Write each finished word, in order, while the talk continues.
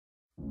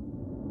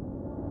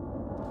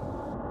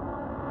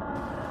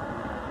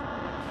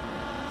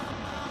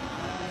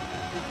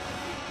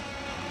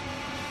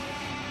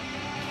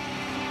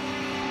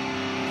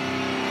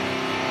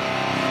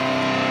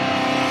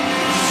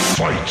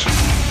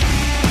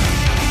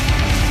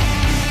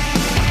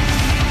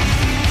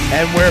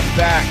And we're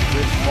back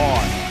with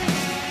more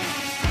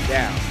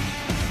Down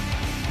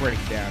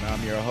Breakdown.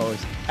 I'm your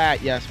host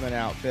at Yes Man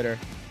Outfitter,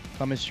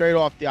 coming straight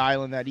off the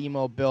island that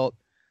Emo built,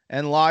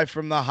 and live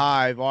from the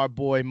Hive, our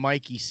boy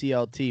Mikey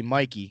CLT.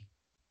 Mikey,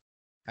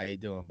 how you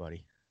doing,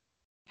 buddy?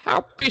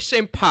 Happy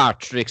St.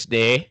 Patrick's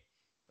Day.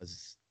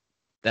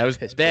 That was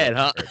bad,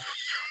 huh?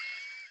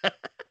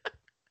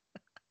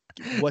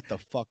 What the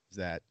fuck is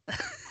that?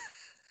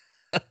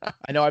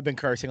 I know I've been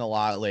cursing a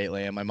lot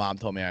lately, and my mom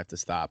told me I have to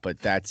stop, but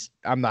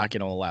I'm not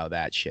going to allow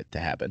that shit to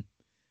happen.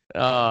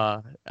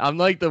 I'm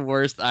like the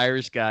worst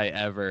Irish guy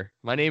ever.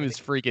 My name is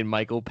freaking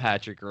Michael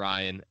Patrick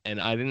Ryan,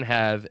 and I didn't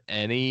have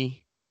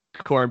any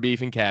corned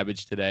beef and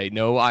cabbage today.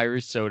 No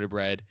Irish soda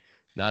bread,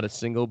 not a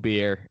single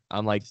beer.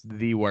 I'm like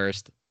the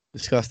worst.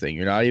 Disgusting.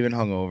 You're not even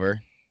hungover.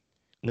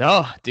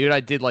 No, dude, I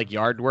did like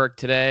yard work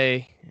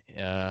today.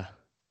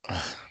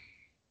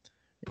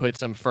 Put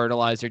some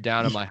fertilizer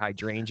down on my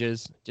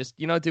hydrangeas. Just,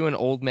 doing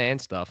old man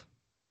stuff.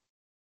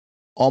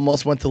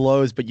 Almost went to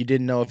Lowe's, but you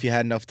didn't know if you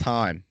had enough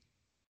time.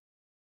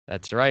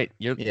 That's right.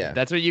 Yeah.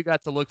 That's what you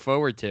got to look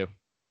forward to.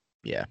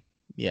 Yeah.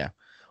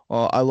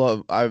 Well, I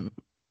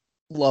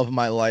love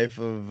my life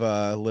of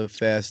live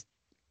fast,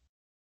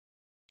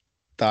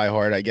 die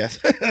hard, I guess.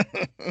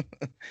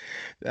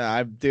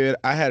 Dude,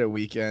 I had a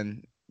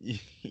weekend.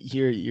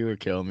 You were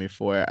killing me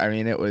for it. I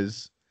mean, it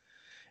was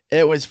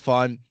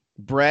fun.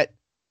 Brett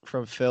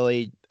from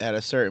Philly at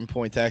a certain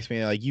point texted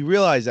me like, "You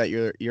realize that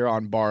you're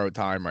on borrowed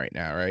time right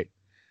now, right?"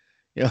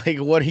 You're like,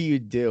 "What are you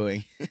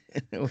doing?"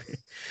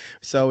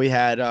 So we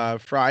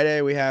had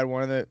Friday. We had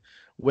one of the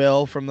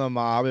Will from the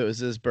mob. It was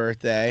his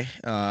birthday,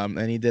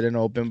 and he did an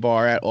open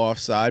bar at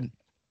Offside.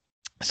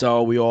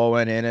 So we all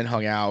went in and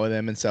hung out with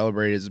him and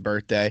celebrated his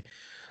birthday,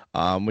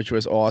 which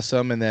was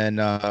awesome. And then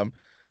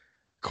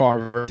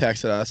Carver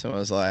texted us and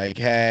was like,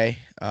 "Hey,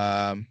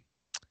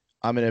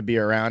 I'm going to be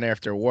around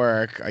after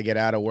work. I get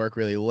out of work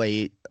really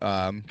late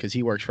because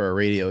he works for a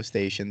radio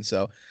station.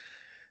 So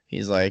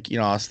he's like,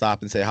 I'll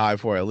stop and say hi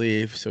before I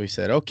leave." So he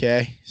said,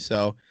 okay.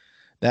 So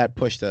that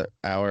pushed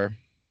our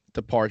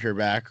departure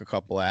back a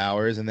couple of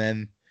hours. And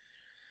then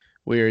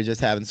we were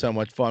just having so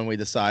much fun, we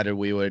decided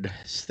we would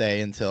stay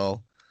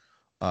until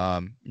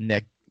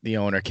Nick, the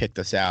owner, kicked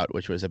us out,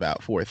 which was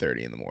about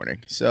 4:30 in the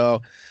morning.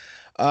 So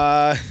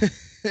I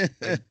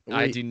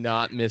do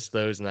not miss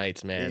those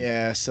nights, man.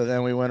 Yeah, so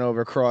then we went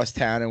over across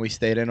town and we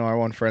stayed in our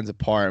one friend's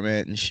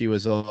apartment, and she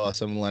was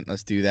awesome letting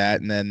us do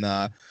that. And then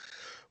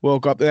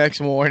woke up the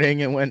next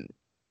morning and went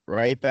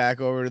right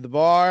back over to the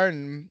bar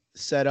and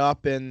set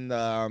up and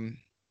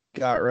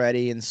got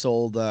ready and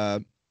sold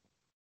in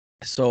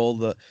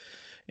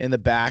the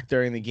back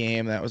during the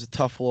game. That was a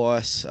tough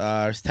loss.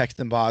 I was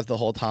texting Boz the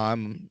whole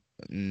time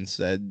and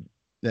said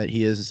that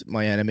he is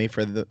my enemy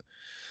for the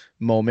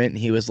moment, and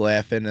he was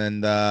laughing,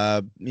 and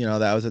that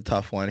was a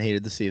tough one.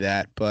 Hated to see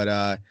that,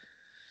 but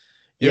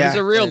it was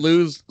a real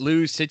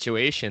lose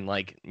situation.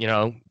 Like,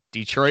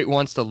 Detroit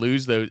wants to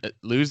lose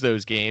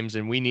those games,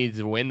 and we need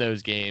to win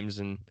those games.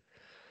 And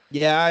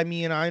yeah, I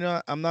mean,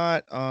 I'm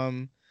not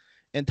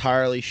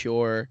entirely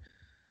sure.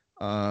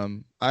 I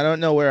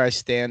don't know where I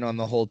stand on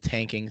the whole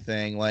tanking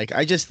thing. Like,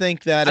 I just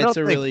think that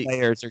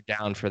players are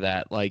down for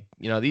that. Like,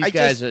 these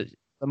guys are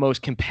the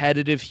most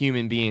competitive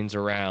human beings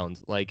around.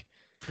 Like,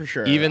 for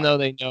sure. Even though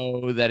they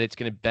know that it's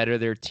going to better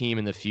their team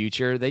in the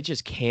future, they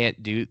just can't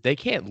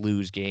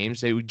lose games.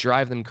 They would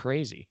drive them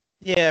crazy.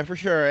 Yeah, for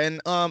sure.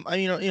 And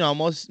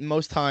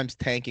most times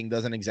tanking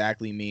doesn't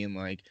exactly mean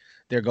like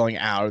they're going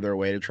out of their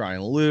way to try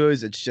and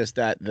lose. It's just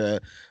that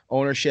the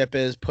ownership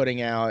is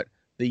putting out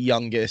the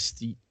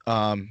youngest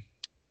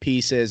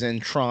pieces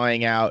and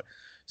trying out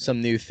some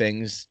new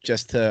things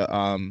just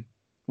to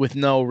with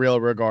no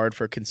real regard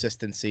for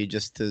consistency,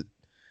 just to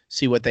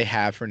see what they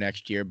have for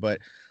next year. But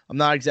I'm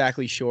not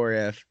exactly sure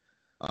if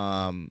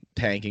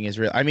tanking is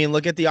real. I mean,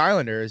 look at the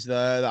Islanders.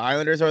 The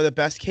Islanders are the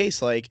best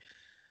case. Like,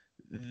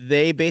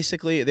 their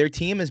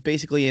team is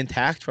basically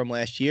intact from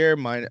last year,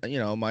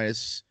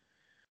 minus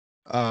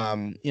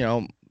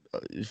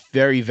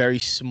very, very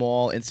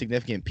small,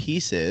 insignificant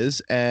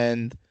pieces,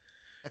 and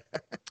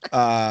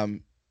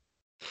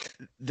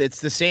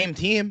it's the same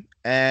team,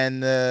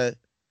 and the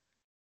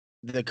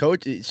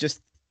coach, it's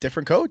just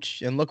different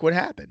coach, and look what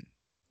happened.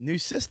 New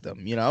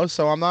system,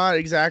 so I'm not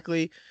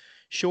exactly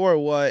sure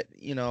what,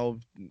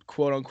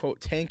 quote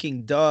unquote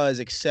tanking does,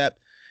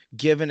 except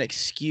give an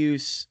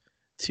excuse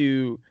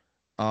to,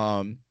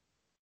 a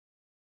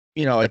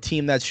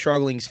team that's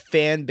struggling's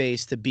fan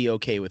base to be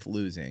okay with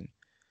losing.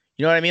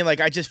 You know what I mean? Like,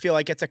 I just feel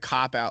like it's a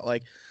cop out.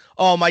 Like,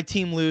 oh, my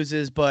team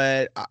loses,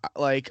 but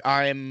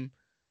I'm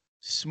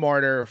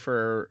smarter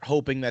for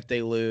hoping that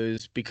they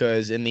lose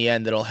because in the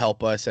end it'll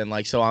help us, and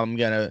like, so I'm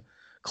gonna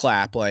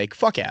clap. Like,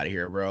 fuck out of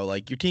here, bro.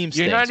 Like, your team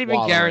stinks. You're not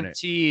even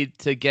guaranteed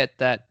to get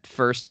that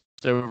first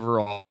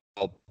overall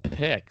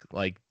pick.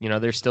 Like,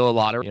 there's still a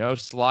lot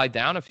of, slide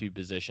down a few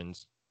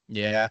positions.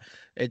 Yeah,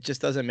 it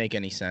just doesn't make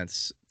any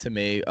sense to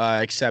me,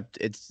 except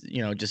it's,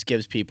 just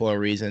gives people a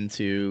reason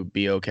to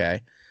be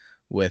okay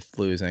with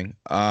losing.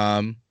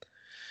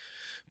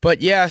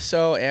 But yeah,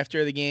 so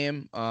after the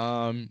game,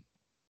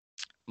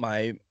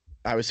 my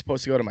I was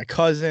supposed to go to my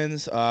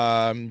cousin's.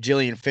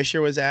 Jillian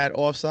Fisher was at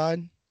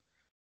Offside.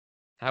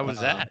 How was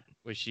Um, that?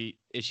 Is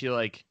she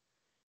like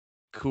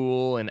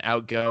cool and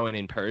outgoing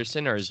in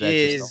person, or is that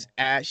just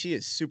she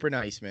is super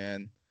nice,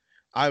 man.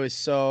 I was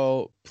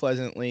so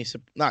pleasantly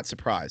not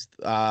surprised.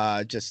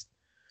 Just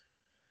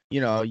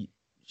you know,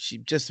 she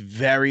just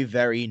very,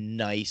 very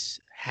nice,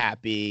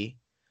 happy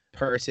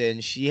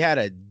person. She had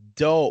a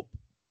dope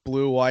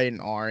blue, white,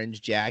 and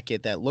orange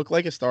jacket that looked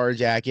like a star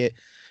jacket.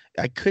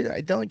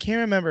 Can't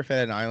remember if it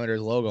had an Islanders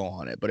logo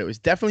on it, but it was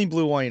definitely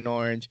blue, white, and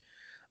orange.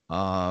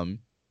 Um,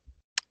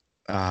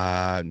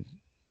 uh,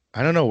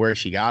 I don't know where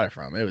she got it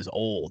from. It was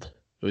old.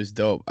 It was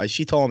dope.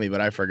 She told me,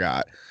 but I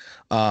forgot.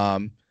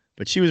 Um,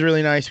 but she was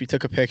really nice. We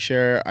took a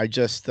picture. I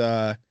just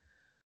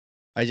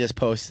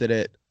posted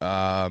it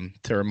to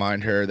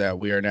remind her that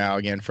we are now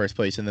again first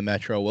place in the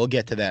Metro. We'll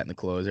get to that in the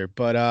closer.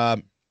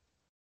 But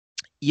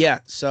yeah,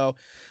 so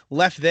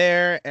left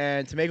there,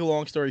 and to make a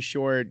long story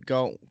short,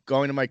 going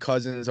to my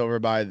cousins over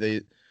by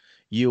the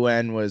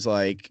UN was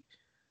like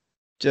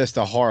just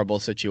a horrible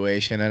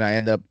situation, and I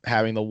ended up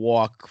having to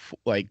walk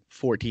like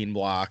 14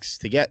 blocks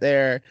to get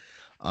there.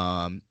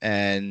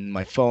 And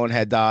my phone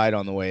had died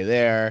on the way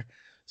there,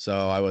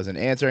 so I wasn't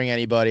answering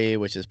anybody,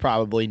 which is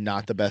probably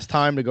not the best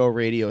time to go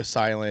radio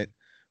silent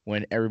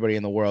when everybody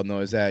in the world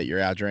knows that you're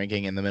out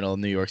drinking in the middle of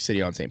New York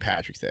City on St.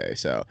 Patrick's Day.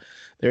 So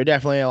there are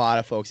definitely a lot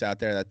of folks out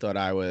there that thought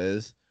I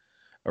was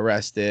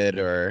arrested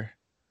or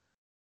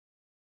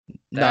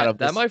not of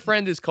that this my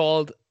friend is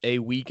called a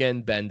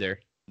weekend bender.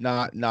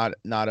 not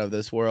of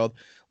this world.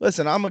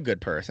 Listen, I'm a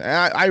good person.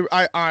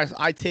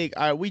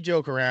 We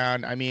joke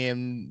around. I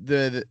mean,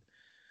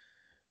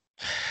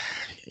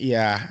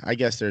 yeah, I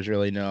guess there's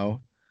really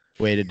no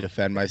way to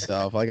defend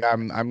myself. Like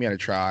I'm gonna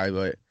try,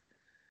 but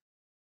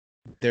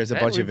there's a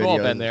bunch of We've all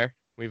been videos. there.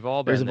 We've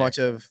all There's been a there. bunch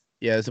of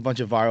yeah, there's a bunch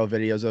of viral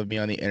videos of me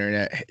on the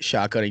internet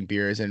shotgunning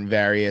beers in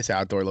various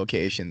outdoor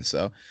locations.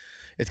 So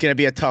it's gonna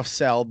be a tough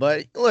sell.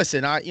 But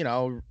listen, I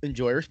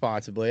enjoy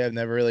responsibly. I've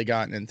never really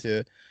gotten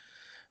into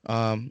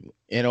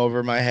in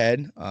over my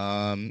head.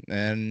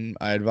 And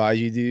I advise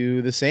you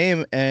do the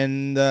same.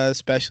 And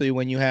especially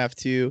when you have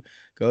to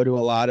go to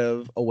a lot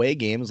of away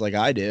games like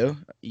I do,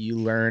 you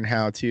learn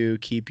how to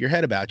keep your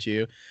head about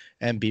you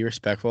and be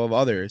respectful of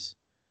others.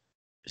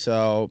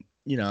 So,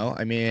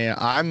 I mean,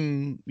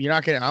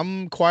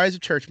 I'm quiet as a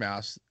church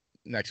mouse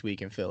next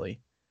week in Philly.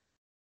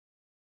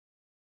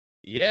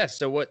 Yeah.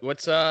 So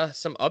what's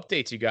some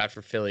updates you got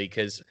for Philly?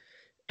 Because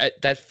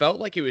that felt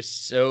like it was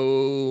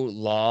so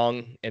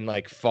long and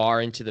like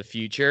far into the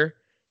future,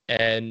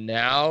 and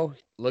now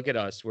look at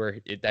us.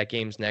 That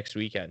game's next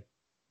weekend.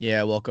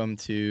 Yeah, welcome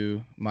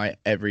to my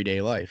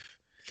everyday life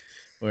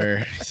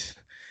where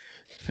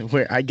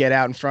where I get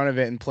out in front of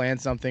it and plan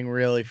something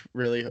really,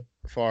 really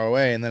far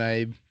away, and then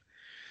it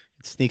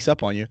sneaks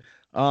up on you.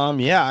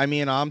 Yeah, I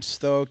mean, I'm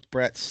stoked.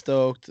 Brett's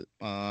stoked.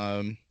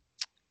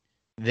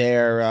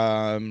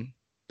 They're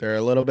they're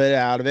a little bit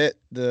out of it,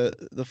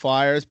 the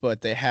Flyers,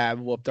 but they have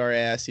whooped our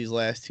ass these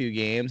last two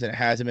games, and it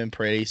hasn't been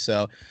pretty.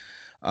 So,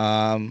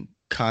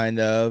 kind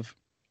of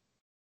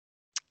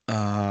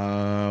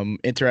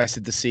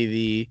interested to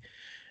see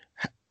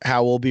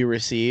how we'll be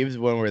received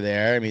when we're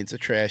there. I mean, it's a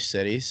trash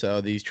city,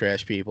 so these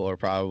trash people are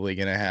probably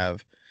going to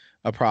have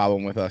a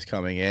problem with us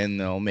coming in.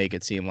 They'll make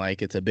it seem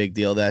like it's a big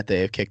deal that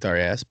they have kicked our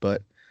ass,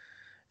 but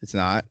it's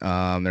not. They're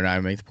not going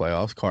to make the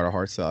playoffs. Carter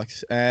Hart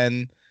sucks.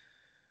 And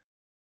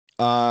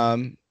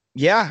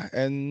yeah,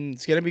 and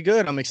it's going to be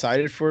good. I'm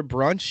excited for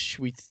brunch.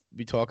 We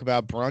talk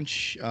about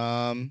brunch.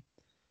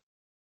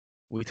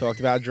 We talked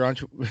about brunch,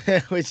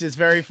 which is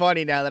very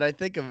funny now that I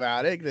think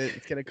about it. That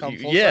it's gonna come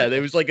full Yeah, circle.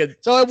 there was like a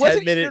So it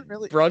wasn't 10-minute even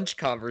really. brunch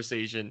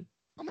conversation.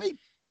 I'm a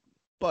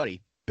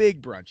buddy,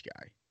 big brunch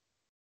guy.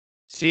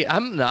 See,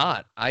 I'm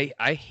not. I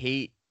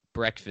hate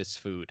breakfast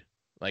food.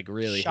 Like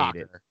really hate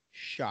it.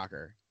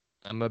 Shocker.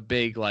 I'm a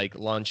big like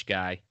lunch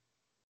guy.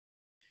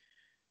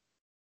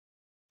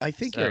 I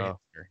think you're a So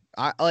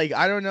hipster.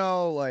 I don't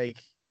know.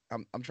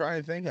 I'm trying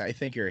to think. I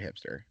think you're a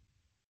hipster.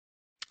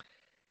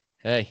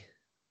 hey,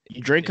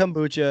 You drink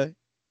kombucha.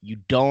 You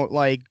don't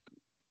like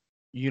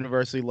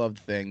universally loved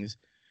things.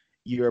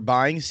 You're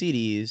buying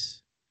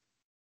CDs.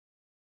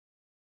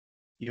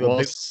 You have a well,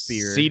 big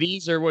beard.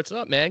 CDs are what's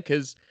up, man.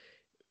 Because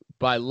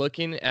by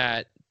looking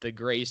at the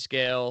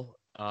Grayscale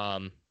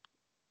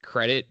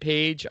credit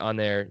page on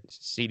their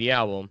CD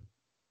album,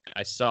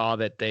 I saw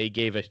that they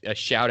gave a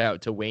shout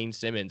out to Wayne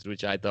Simmons,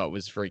 which I thought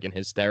was freaking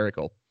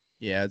hysterical.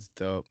 Yeah, it's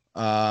dope.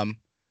 That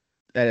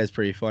is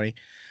pretty funny.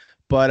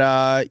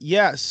 But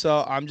yeah,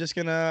 so I'm just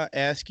gonna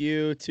ask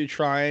you to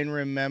try and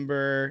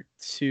remember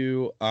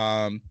to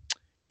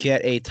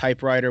get a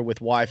typewriter with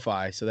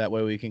Wi-Fi, so that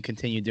way we can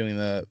continue doing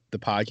the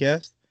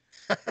podcast.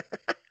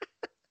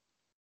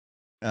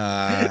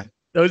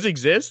 Those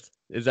exist?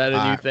 Is that a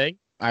I new thing?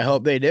 I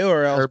hope they do,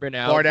 or else Urban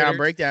Bar Down Outfitters?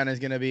 Breakdown is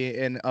gonna be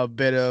in a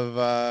bit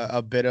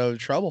of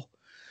trouble.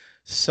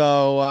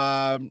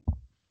 So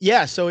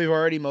Yeah, so we've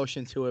already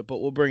motioned to it, but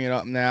we'll bring it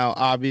up now.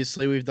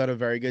 Obviously, we've done a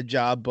very good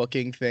job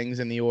booking things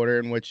in the order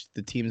in which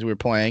the teams we're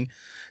playing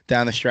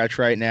down the stretch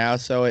right now.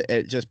 So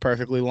it just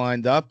perfectly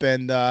lined up,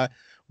 and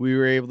we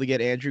were able to get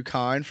Andrew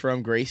Kahn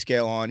from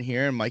Grayscale on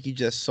here, and Mikey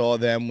just saw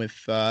them with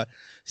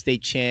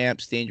state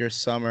champs, Dangerous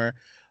Summer,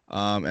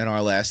 and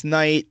our last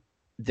night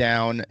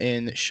down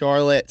in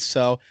Charlotte.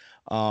 So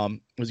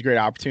it was a great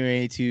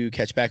opportunity to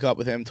catch back up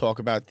with him, talk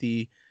about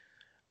the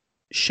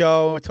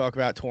show, talk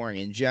about touring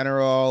in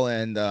general,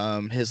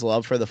 and his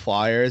love for the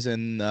Flyers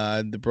and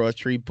the Broad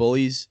Street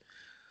Bullies,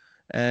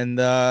 and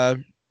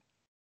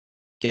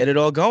get it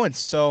all going.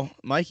 So,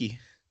 Mikey.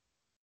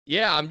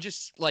 Yeah, I'm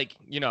just like,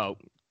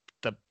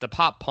 the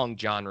pop punk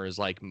genre is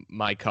like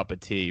my cup of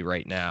tea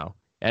right now,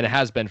 and it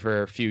has been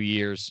for a few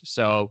years.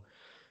 So,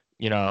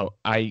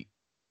 I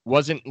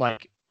wasn't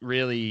like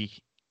really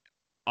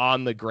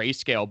on the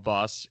Grayscale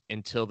bus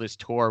until this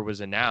tour was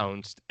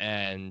announced,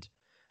 and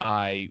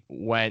I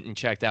went and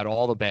checked out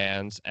all the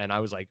bands, and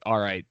I was like, all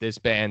right, this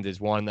band is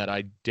one that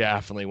I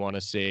definitely want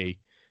to see.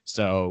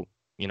 So,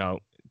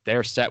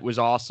 their set was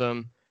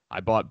awesome. I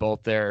bought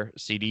both their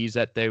CDs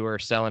that they were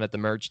selling at the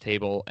merch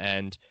table,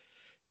 and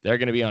they're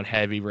going to be on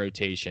heavy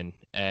rotation.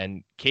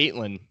 And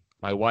Caitlin,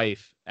 my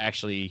wife,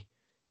 actually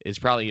is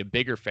probably a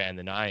bigger fan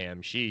than I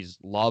am. She's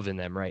loving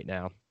them right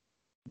now.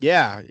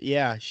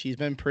 Yeah, she's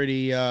been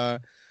pretty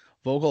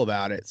vocal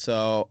about it.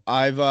 So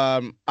I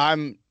love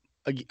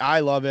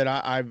it.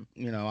 I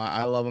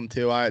love them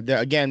too. They're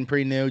again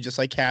pretty new, just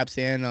like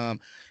Capstan.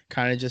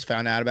 Kind of just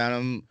found out about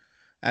them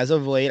as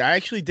of late. I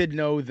actually did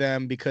know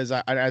them because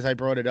as I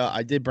brought it up,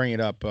 I did bring it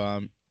up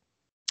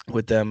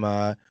with them.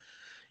 I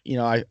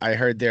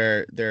heard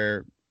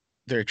their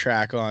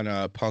track on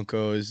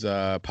Punko's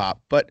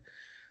Pop, but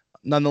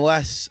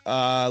nonetheless,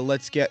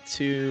 let's get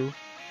to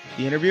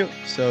the interview.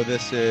 So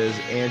this is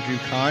Andrew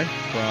Kahn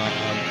from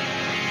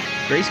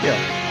Grayscale.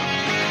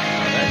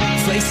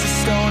 Placed a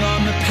stone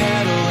on the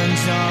pedal and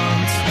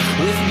jumped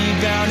with me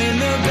bound in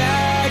the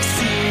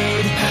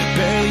backseat.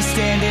 Barely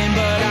standing,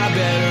 but I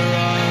better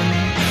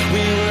run. We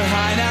were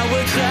high, now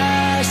we're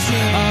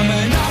crashing. I'm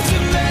an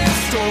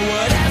optimist or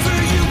whatever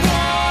you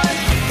want.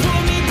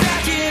 Pull me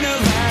back in a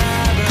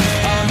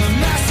labyrinth. I'm a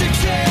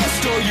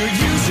masochist or your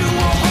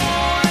usual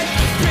haunt.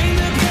 Bring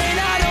the pain,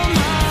 I don't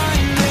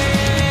mind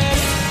it.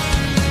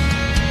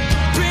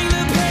 Bring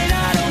the pain,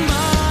 I don't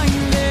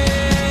mind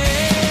it.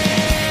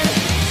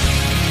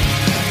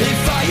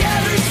 If I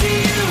ever see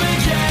you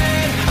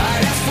again,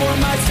 I'd ask for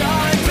my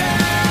time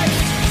back.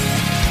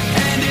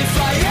 And if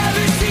I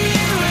ever see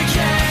you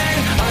again,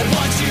 I'd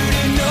want you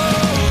to know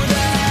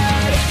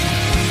that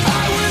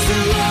I was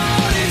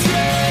alone and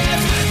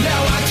drift.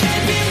 Now I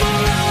can't be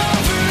more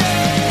over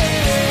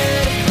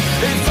it.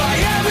 If I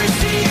ever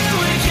see you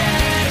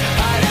again,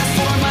 I'd ask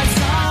for my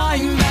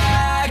time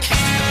back.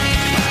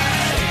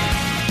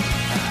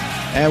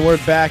 And we're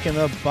back in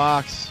the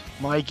box,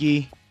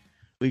 Mikey.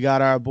 We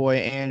got our boy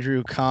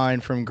Andrew Kahn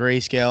from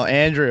Grayscale.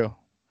 Andrew,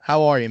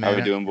 how are you, man? How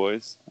we doing,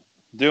 boys?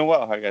 Doing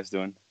well. How you guys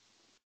doing?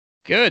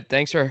 Good.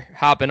 Thanks for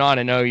hopping on.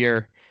 I know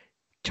you're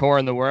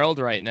touring the world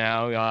right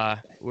now.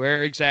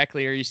 Where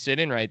exactly are you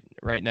sitting right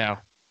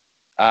now?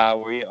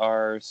 We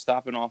are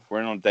stopping off.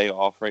 We're on a day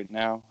off right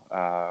now.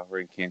 We're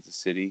in Kansas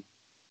City.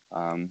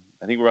 I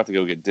think we're about to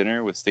go get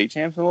dinner with state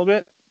champs in a little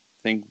bit.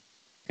 I think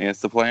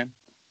that's the plan.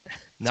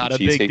 Not Some a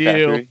big Cheesecake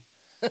deal.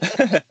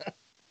 Factory.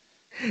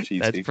 That's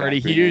Cheesecake pretty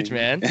Factory, huge,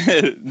 maybe.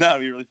 man. No, it'll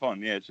be really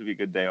fun. Yeah, it should be a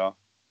good day off.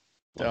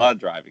 A lot of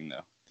driving,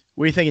 though.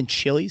 Were you thinking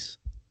Chili's?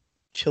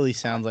 Chili's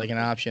sounds like an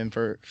option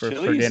for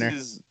Chili's dinner.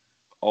 is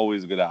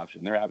always a good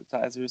option. Their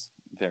appetizers,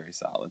 very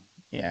solid.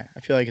 Yeah, I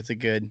feel like it's a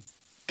good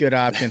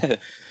option.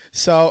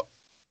 So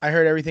I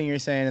heard everything you're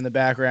saying in the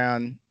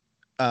background.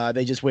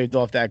 They just waved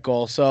off that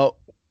goal. So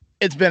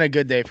it's been a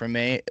good day for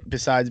me,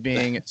 besides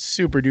being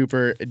super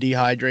duper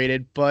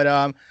dehydrated.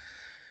 But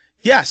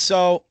yeah,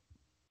 so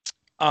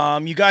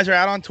you guys are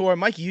out on tour.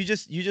 Mikey, you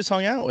just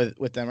hung out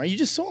with them, right? You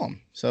just saw them.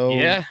 So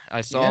Yeah,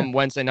 I saw them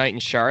Wednesday night in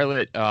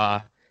Charlotte.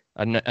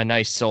 A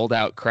nice sold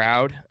out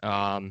crowd.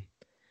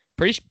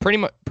 Pretty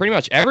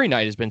much every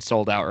night has been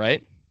sold out,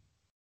 right?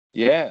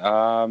 Yeah,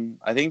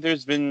 I think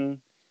there's been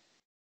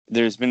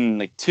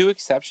like 2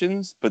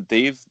 exceptions, but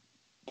they've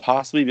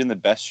possibly been the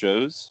best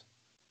shows,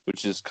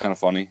 which is kind of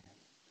funny.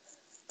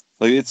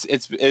 Like it's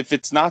if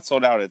it's not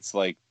sold out, it's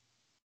like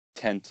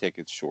 10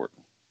 tickets short.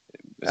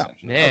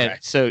 Man, Okay.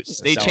 so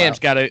state champs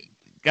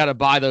gotta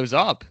buy those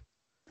up.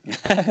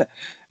 Right?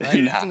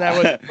 Isn't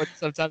that what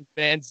sometimes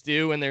bands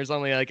do when there's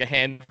only like a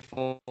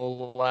handful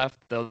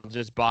left? They'll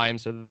just buy them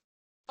so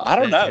I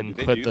don't know. and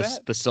Do they put do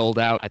that? the sold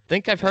out. I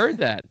think I've heard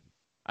that.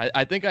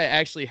 I think I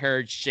actually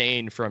heard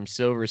Shane from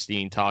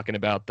Silverstein talking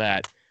about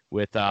that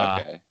with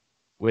Okay.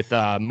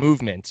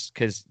 Movements,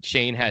 because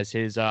Shane has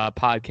his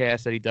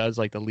podcast that he does,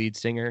 like the Lead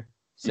Singer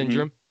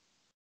Syndrome,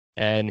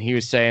 and he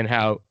was saying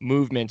how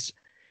Movements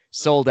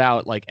sold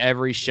out like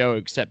every show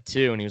except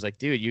 2, and he was like,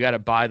 dude, you got to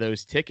buy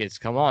those tickets.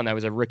 Come on, that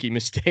was a rookie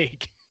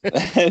mistake.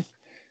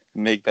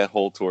 Make that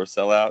whole tour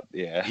sell out.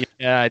 Yeah.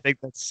 Yeah, I think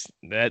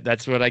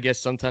that's what I guess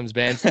sometimes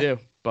bands do.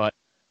 But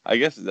I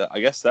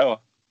guess so.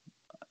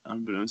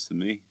 Unbeknownst to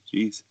me.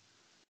 Jeez.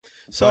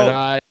 So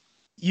But,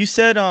 you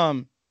said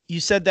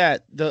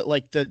that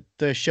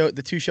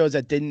the two shows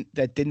that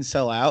didn't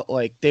sell out,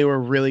 like they were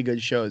really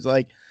good shows.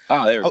 Like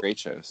Oh, they were Oh, great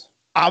shows.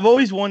 I've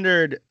always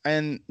wondered,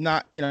 and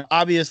not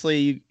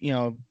obviously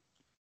you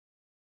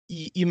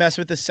mess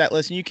with the set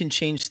list and you can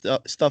change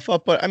stuff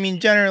up, but I mean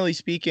generally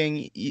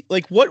speaking,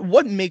 like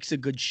what makes a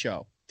good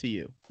show to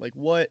you? Like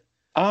what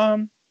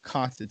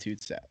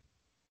constitutes that?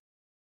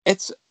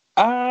 It's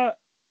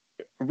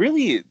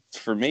really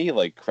for me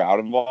like crowd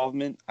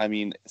involvement. I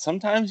mean,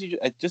 sometimes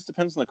it just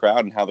depends on the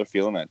crowd and how they're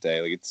feeling that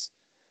day. Like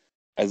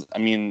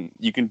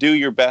you can do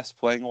your best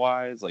playing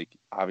wise. Like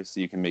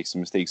obviously you can make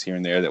some mistakes here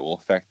and there that will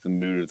affect the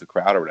mood of the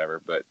crowd or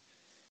whatever. But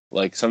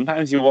like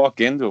sometimes you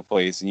walk into a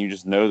place and you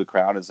just know the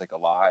crowd is like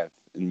alive,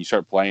 and you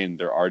start playing,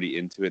 they're already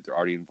into it, they're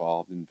already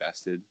involved,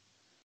 invested.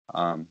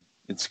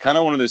 It's kind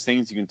of one of those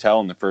things you can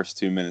tell in the first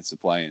 2 minutes of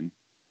playing,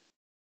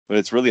 but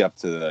it's really up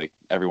to like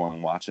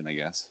everyone watching, I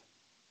guess.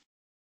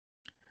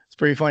 It's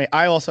pretty funny.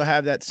 I also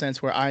have that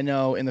sense where I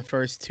know in the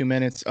first 2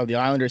 minutes of the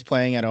Islanders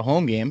playing at a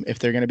home game if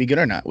they're going to be good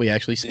or not. We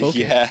actually spoke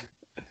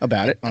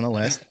about it on the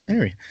last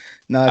interview.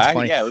 No, that's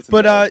funny. Yeah, listen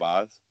but to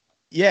Boz.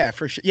 yeah,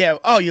 for sure. Yeah.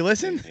 Oh, you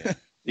listen?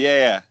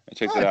 Yeah. I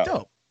checked it out.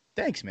 Dope.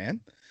 Thanks,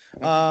 man.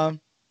 Yeah.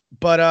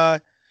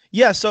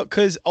 So,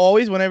 because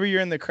always whenever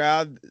you're in the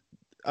crowd,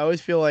 I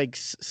always feel like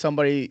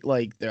somebody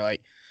like they're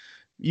like,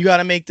 you got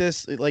to make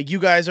this like you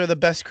guys are the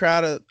best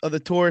crowd of the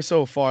tour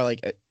so far.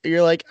 Like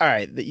you're like, all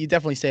right, you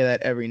definitely say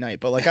that every night,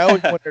 but like I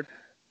always wondered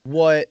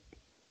what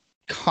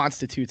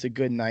constitutes a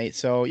good night.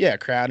 So yeah,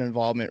 crowd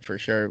involvement for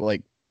sure.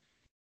 Like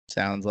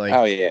sounds like.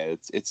 Oh yeah,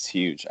 it's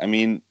huge. I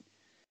mean,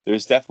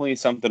 there's definitely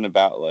something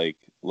about like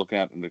looking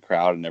out in the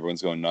crowd and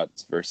everyone's going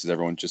nuts versus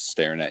everyone just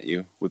staring at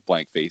you with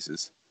blank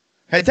faces.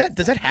 Does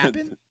that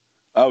happen?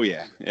 Oh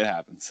yeah, it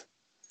happens.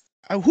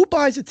 Who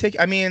buys a ticket?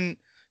 I mean,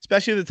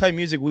 especially the type of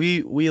music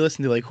we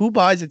listen to, like who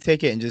buys a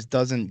ticket and just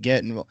doesn't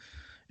get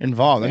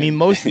involved? I mean,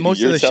 most of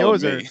the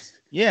shows are,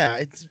 yeah,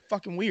 it's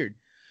fucking weird.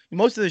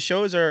 Most of the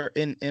shows are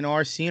in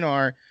our scene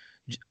are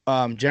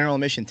general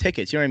admission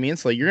tickets. You know what I mean?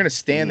 So like, you're gonna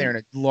stand there in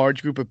a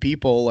large group of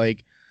people,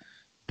 like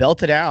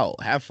belt it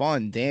out, have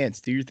fun,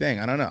 dance, do your thing.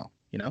 I don't know,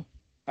 you know?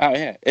 Oh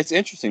yeah, it's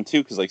interesting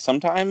too because like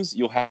sometimes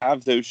you'll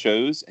have those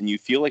shows and you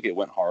feel like it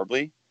went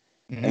horribly.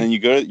 And then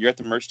you're at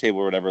the merch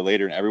table or whatever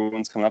later, and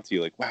everyone's coming up to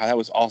you like, "Wow, that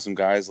was awesome,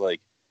 guys!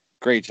 Like,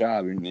 great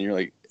job!" And you're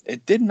like,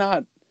 "It did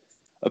not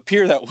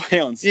appear that way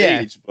on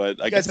stage, but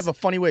I guess have a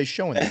funny way of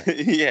showing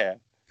that." Yeah,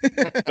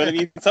 but I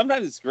mean,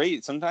 sometimes it's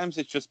great. Sometimes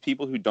it's just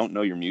people who don't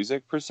know your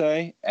music per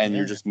se, and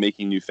you're just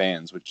making new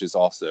fans, which is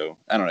also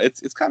I don't know.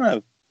 It's kind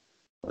of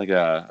like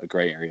a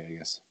gray area, I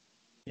guess.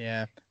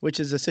 Yeah, which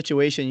is a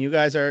situation you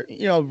guys are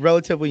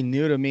relatively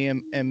new to me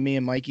and me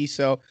and Mikey,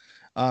 so.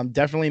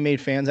 Definitely made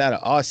fans out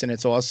of us, and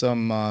it's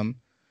awesome. Awesome,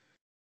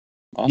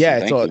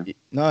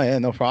 yeah,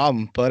 no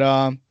problem.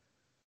 But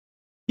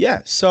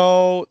yeah.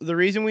 So the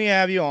reason we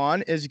have you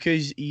on is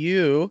because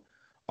you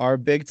are a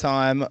big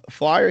time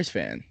Flyers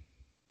fan.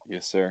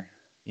 Yes, sir.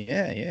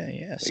 Yeah.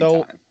 Big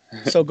So time.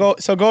 so go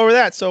over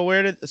that. So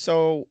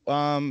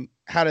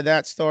how did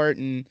that start,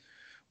 and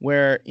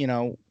where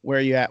are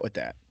you at with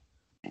that?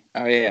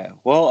 Oh yeah.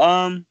 Well,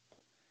 I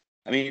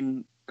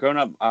mean. Growing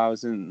up, I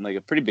was in like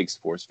a pretty big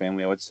sports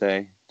family. I would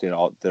say did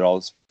all the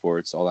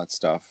sports, all that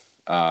stuff.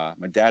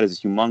 My dad is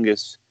a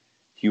humongous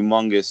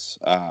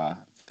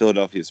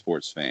Philadelphia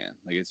sports fan.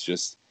 Like it's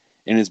just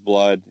in his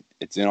blood.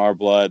 It's in our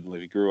blood. Like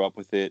we grew up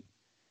with it.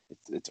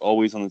 It's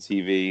always on the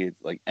TV.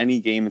 It's like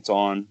any game it's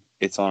on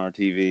our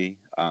TV.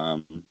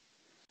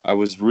 I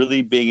was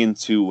really big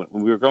into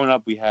when we were growing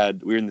up. We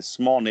were in this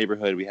small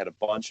neighborhood. We had a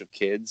bunch of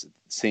kids at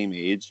the same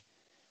age,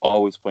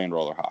 always playing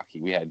roller hockey.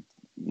 We had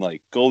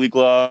like goalie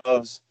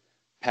gloves,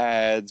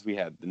 pads, we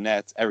had the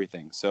nets,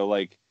 everything. So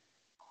like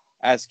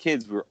as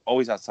kids, we were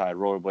always outside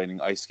rollerblading,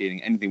 ice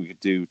skating, anything we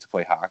could do to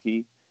play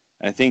hockey.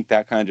 And I think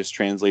that kind of just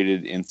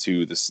translated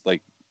into this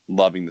like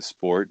loving the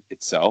sport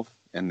itself.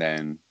 And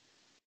then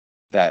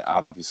that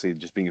obviously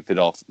just being a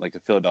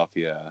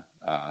Philadelphia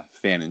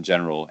fan in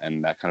general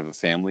and that kind of a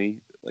family,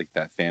 like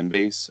that fan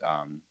base.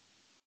 I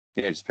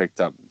just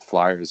picked up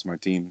Flyers, my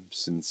team,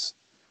 since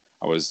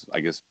I was, I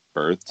guess,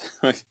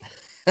 birthed.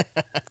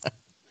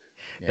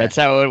 That's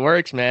how it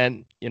works,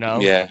 man.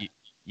 Yeah.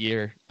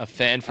 You're a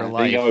fan for I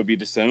life. think I would be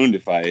disowned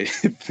if I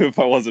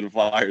wasn't a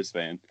Flyers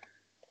fan.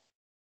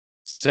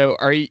 So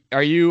are you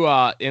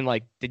in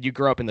like? Did you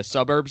grow up in the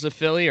suburbs of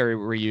Philly, or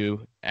were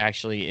you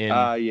actually in?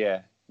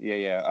 Yeah.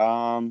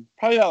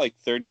 Probably about like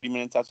 30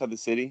 minutes outside the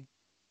city.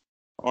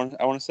 I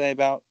want to say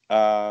about.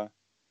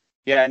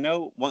 Yeah, I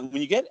know when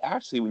you get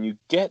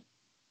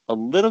a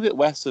little bit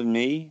west of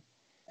me,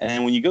 and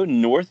then when you go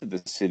north of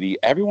the city,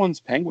 everyone's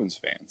Penguins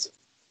fans.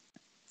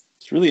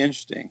 It's really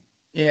interesting.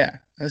 Yeah,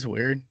 that's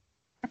weird.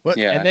 What?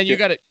 Yeah, and then you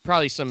got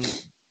probably some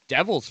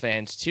Devils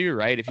fans too,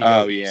 right? If you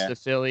go east to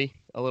Philly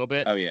a little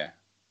bit. Oh yeah.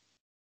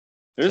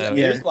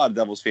 There's a lot of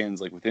Devils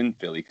fans like within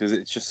Philly because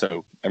it's just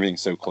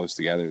everything's so close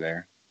together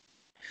there.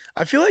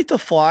 I feel like the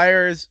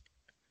Flyers,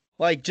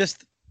 like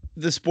just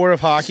the sport of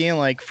hockey, and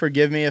like,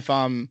 forgive me if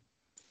I'm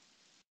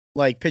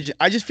like pigeon.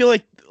 I just feel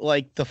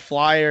like the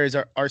Flyers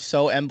are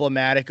so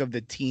emblematic of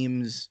the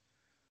teams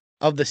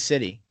of the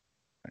city.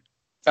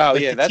 Oh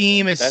Like, yeah, the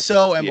team is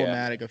so yeah.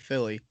 emblematic of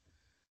Philly.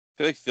 I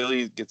feel like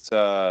Philly gets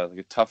like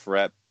a tough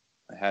rep.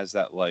 It has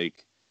that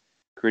like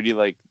gritty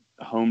like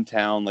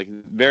hometown, like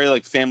very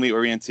like family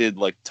oriented,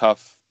 like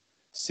tough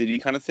city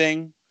kind of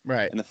thing.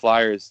 Right. And the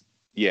Flyers,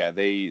 yeah,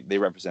 they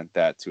represent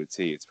that to a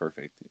T. It's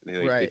perfect.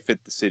 They Right.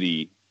 fit the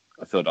city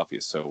of Philadelphia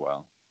so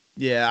well.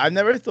 Yeah, I've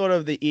never thought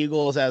of the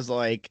Eagles as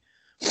like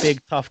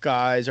big tough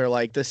guys, or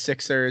like the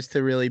Sixers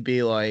to really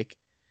be like,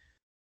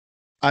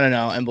 I don't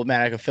know,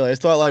 emblematic of Philly. I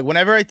thought like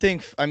whenever I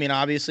think, I mean,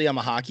 obviously I'm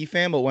a hockey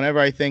fan, but whenever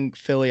I think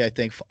Philly, I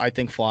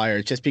think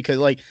Flyers, just because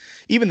like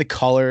even the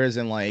colors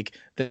and like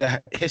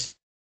the history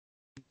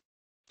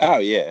Oh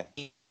yeah,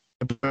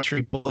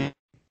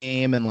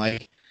 game and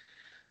like,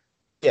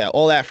 yeah,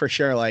 all that for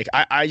sure. Like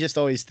I just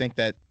always think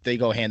that they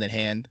go hand in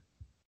hand.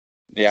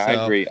 yeah, I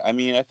So- agree. I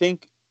mean, I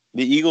think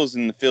the Eagles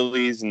and the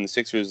Phillies and the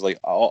Sixers like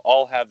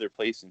all have their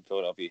place in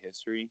Philadelphia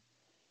history,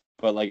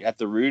 but like at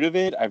the root of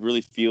it, I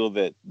really feel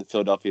that the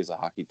Philadelphia is a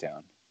hockey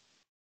town.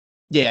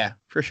 Yeah,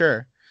 for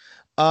sure.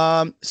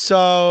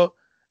 So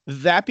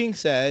that being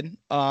said,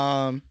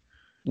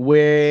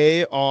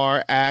 we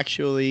are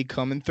actually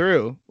coming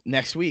through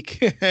next week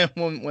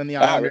when the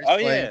Islanders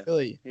play yeah.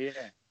 Philly.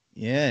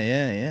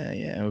 Yeah,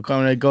 Yeah. We're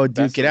coming to go duke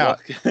Best it of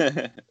out.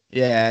 luck.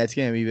 Yeah, it's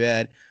gonna be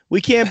bad.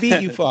 We can't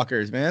beat you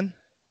fuckers, man.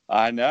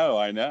 I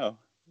know.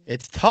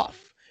 It's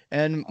tough.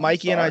 And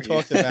Mikey and I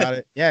sorry. talked about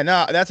it. Yeah,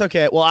 no, that's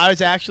okay. Well, I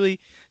was actually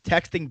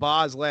texting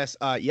Boz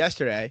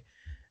yesterday.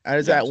 I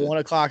was at Gotcha.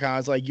 1:00 and I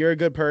was like, "You're a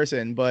good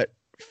person, but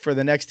for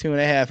the next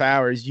 2.5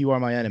 hours, you are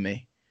my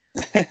enemy."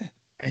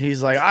 And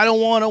he's like, "I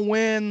don't want to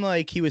win."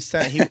 Like he was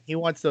saying, he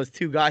wants those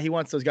two guys. He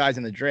wants those guys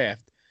in the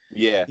draft.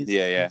 Yeah.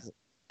 He's-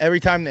 Every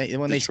time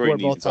when they score Detroit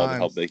both needs all the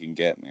help times. they can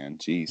get, man.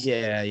 Jeez.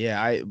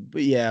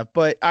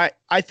 But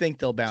I think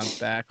they'll bounce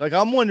back. Like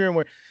I'm wondering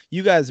where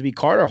you guys be.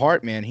 Carter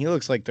Hart, man, he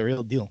looks like the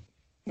real deal.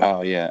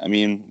 Oh yeah. I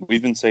mean,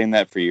 we've been saying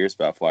that for years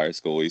about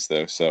Flyers goalies,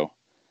 though. So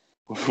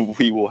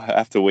we will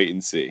have to wait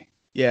and see.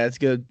 Yeah, it's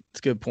good. It's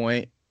a good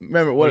point.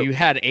 Remember Well, what? you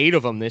had 8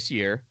 of them this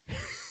year.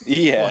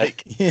 Yeah.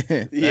 Like,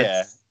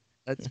 Yeah.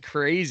 That's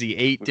crazy.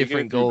 8 We've been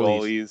different through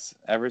goalies.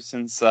 ever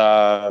since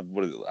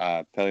what is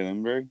it? Pelle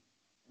Lindbergh,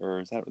 or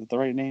is that the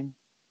right name?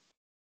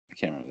 I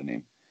can't remember the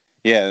name.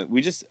 Yeah,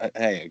 we just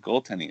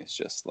goaltending is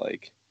just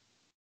like,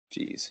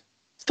 geez,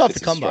 It's tough it's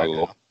to a come by.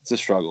 struggle. now. It's a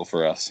struggle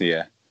for us.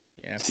 Yeah,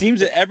 Yeah. it seems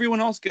that everyone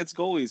else gets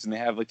goalies, and they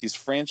have like these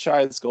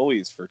franchise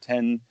goalies for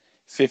 10,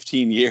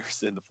 15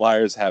 years, and the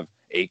Flyers have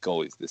 8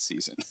 goalies this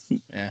season.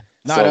 Yeah.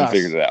 Not Someone us.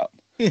 figured it out.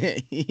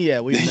 Yeah,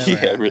 we've never Yeah,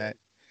 had really. that.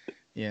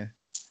 Yeah.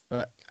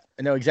 But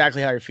I know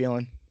exactly how you're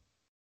feeling.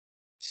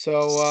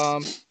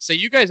 So So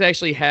you guys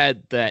actually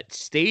had that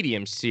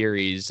Stadium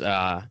Series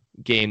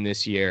game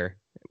this year.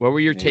 What were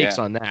your takes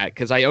Yeah. on that?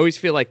 Because I always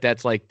feel like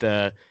that's like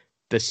the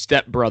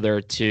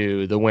stepbrother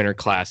to the Winter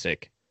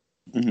Classic.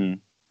 hmm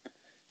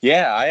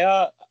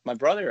Yeah, my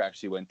brother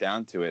actually went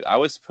down to it. I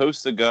was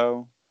supposed to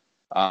go.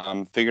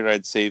 Figured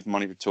I'd save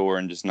money for tour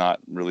and just not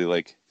really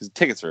like, because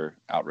tickets are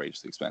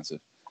outrageously expensive.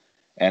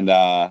 And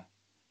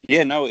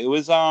yeah, no, it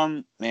was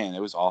man,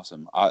 it was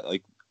awesome.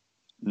 Like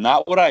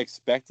not what I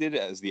expected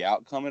as the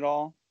outcome at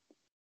all,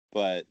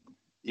 but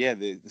yeah,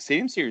 the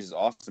Stadium Series is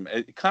awesome.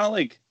 It kind of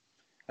like,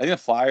 I think the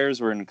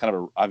Flyers were in kind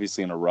of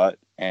obviously in a rut,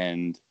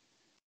 and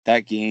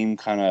that game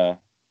kind of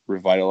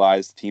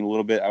revitalized the team a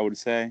little bit, I would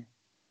say.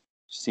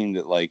 Seemed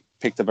that like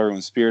picked up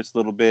everyone's spirits a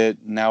little bit.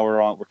 Now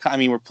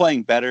we're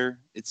playing better.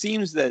 It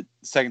seems that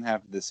the second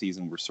half of the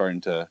season we're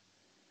starting to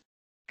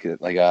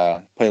get, like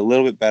play a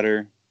little bit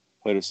better,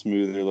 play a little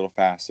smoother, a little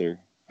faster.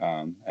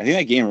 I think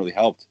that game really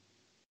helped.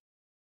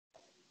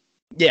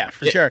 yeah,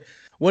 for sure.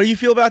 What do you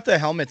feel about the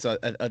helmets of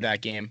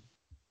that game?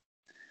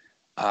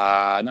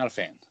 Not a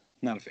fan.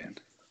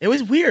 It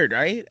was weird,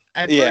 right?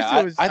 At Yeah,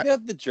 first it was, I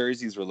thought the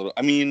jerseys were a little.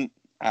 I mean,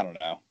 I don't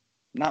know.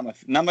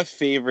 Not my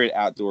favorite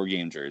outdoor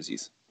game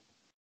jerseys.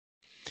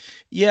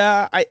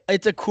 yeah,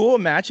 it's a cool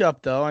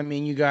matchup though. I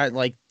mean, you got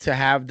like to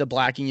have the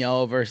black and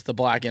yellow versus the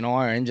black and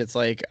orange. It's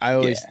like I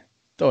always Yeah.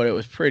 thought it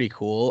was pretty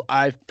cool.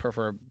 I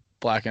prefer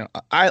black and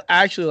I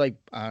actually like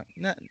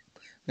now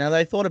that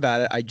I thought about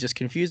it, I just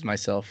confused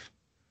myself.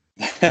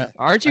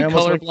 Aren't you I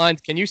almost went-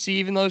 colorblind? Can you see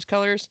even those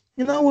colors?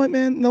 You know what,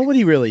 man?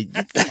 Nobody really.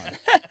 Come on.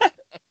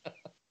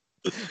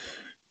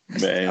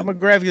 Man. I'm a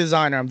graphic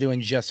designer. I'm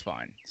doing just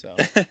fine. So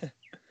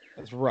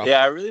that's rough.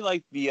 Yeah, I really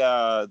like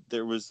the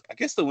there was, I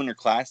guess, the Winter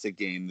Classic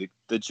game.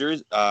 The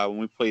jersey when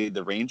we played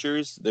the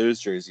Rangers, those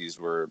jerseys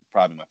were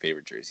probably my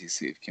favorite jerseys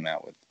Steve came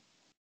out with.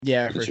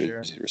 Yeah, The for sure.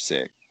 jerseys were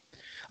sick.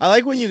 I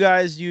like when you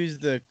guys use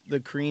the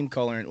cream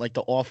color, like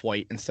the off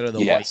white instead of the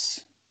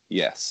white.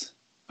 Yes.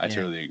 I Yeah.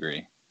 totally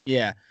agree.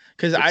 Yeah,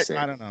 because Looks I sick.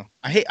 don't know.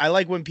 I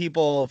like when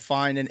people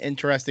find an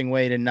interesting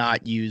way to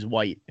not use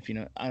white. If you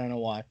know, I don't know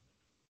why.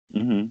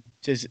 Mm-hmm.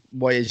 Just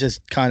white is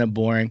just kind of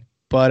boring.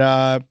 But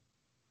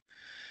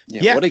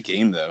Yeah, Yeah. what a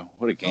game though.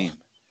 What a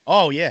game.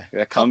 oh yeah,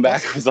 That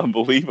comeback was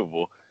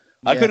unbelievable.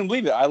 I Yeah. couldn't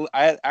believe it.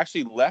 I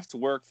actually left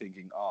work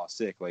thinking, oh,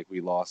 sick, like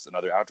we lost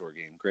another outdoor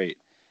game. Great.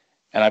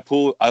 And I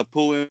pull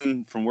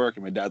in from work,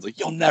 and my dad's like,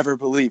 "You'll never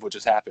believe what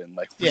just happened.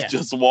 Like we Yeah.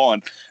 just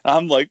won." And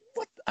I'm like,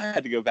 "What?" I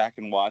had to go back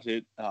and watch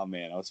it. Oh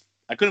man,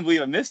 I couldn't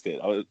believe I missed it.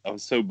 I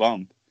was so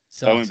bummed.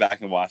 So I went Sucks.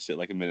 back and watched it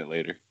like a minute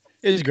later.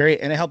 It was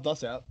great, and it helped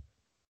us out.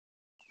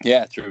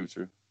 Yeah, true.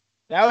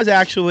 That was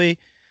actually,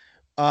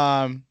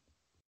 the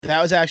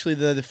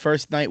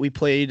first night we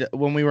played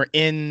when we were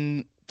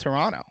in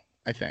Toronto,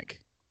 I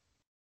think.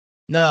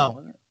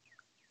 No,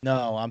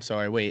 I'm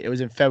sorry. Wait, it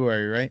was in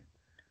February, right?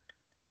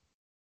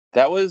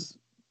 That was.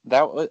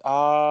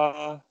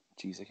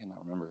 Geez, I cannot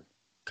remember.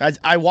 Guys,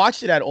 I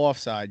watched it at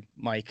Offside,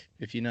 Mike,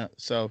 if you know.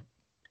 So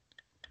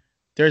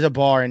there's a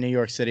bar in New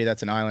York City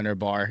that's an Islander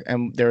bar,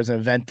 and there was an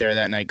event there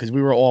that night because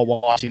we were all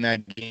watching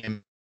that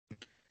game.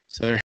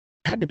 So there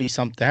had to be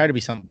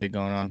something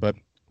going on, but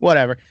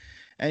whatever.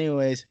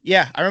 Anyways,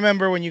 yeah, I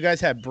remember when you guys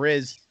had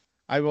Briz.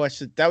 I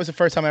watched it. That was the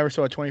first time I ever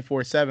saw it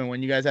 24/7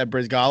 when you guys had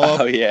Briz Gallo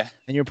Oh yeah,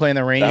 and you were playing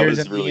the that Rangers.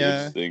 was really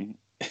interesting.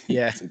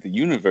 Yeah. It's like the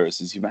universe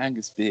is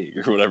humongous big,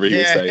 or whatever he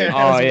was Yeah. saying.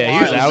 Oh was yeah,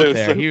 he was wild. out It was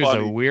there. so He was a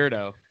funny.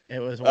 weirdo. It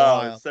was Oh,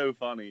 wild. it's so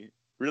funny.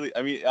 Really,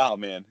 I mean, oh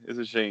man, it's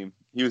a shame.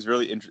 He was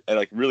really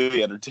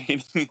really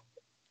entertaining.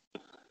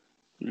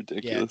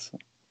 Ridiculous.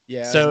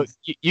 Yeah. So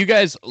you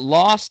guys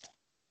lost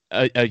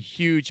a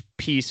huge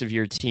piece of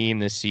your team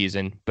this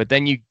season, but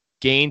then you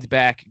gained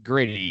back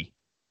Gritty.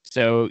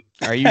 So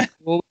are you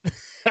cool?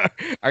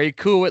 Are you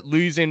cool with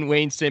losing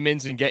Wayne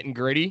Simmons and getting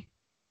Gritty?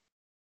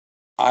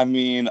 I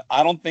mean,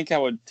 I don't think I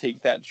would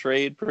take that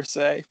trade per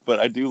se, but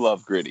I do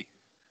love Gritty.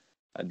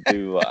 I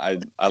do.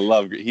 I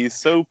love Gritty. He's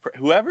so.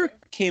 Whoever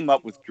came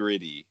up with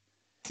Gritty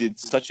did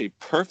such a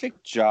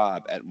perfect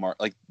job at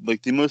like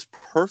the most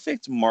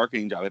perfect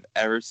marketing job I've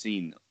ever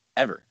seen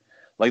ever.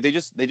 Like they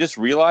just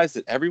realized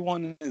that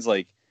everyone is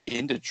like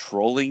into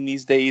trolling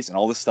these days and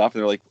all this stuff. And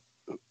they're like,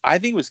 I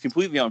think it was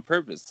completely on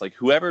purpose. Like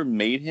whoever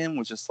made him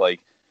was just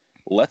like,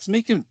 let's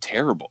make him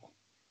terrible.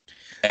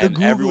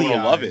 And everyone will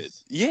love it.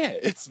 Yeah,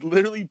 it's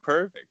literally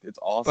perfect. It's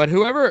awesome. But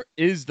whoever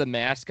is the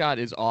mascot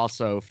is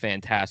also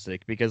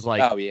fantastic because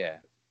like oh yeah,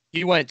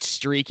 he went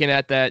streaking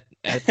at that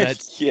yeah.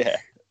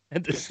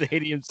 at the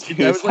stadium. He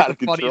That was was like out the of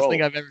funniest control.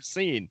 thing I've ever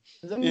seen.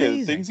 It's Yeah, amazing.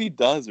 the things he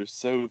does are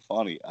so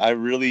funny.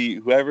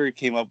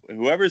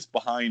 Whoever's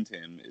behind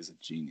him is a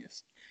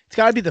genius. It's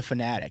got to be the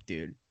Fanatic,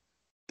 dude.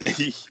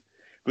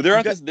 But they're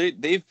on this.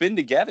 They've been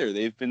together.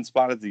 They've been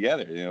spotted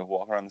together. You know,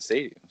 walk around the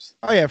stadiums.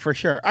 Oh yeah, for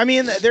sure. I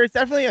mean, there's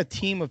definitely a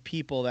team of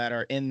people that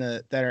are in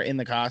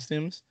the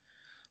costumes,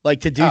 like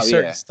to do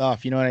certain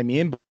stuff. You know what I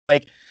mean? But,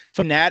 like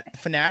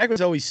Fanatic was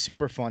always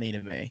super funny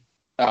to me.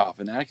 Oh,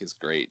 Fanatic is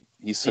great.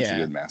 He's such a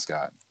good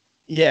mascot.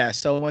 Yeah.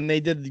 So when they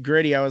did the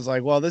Gritty, I was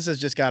like, well, this has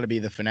just got to be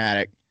the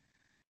Fanatic.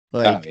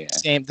 Like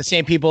the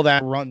same people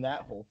that run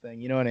that whole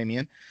thing. You know what I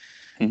mean?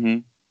 Mm-hmm.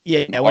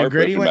 Yeah. When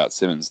Gritty went about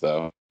Simmons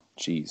though,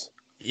 jeez.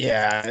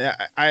 Yeah,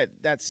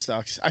 that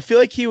sucks. I feel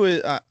like he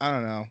was. I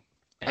don't know.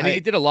 And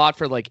he did a lot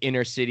for like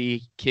inner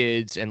city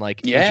kids and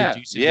like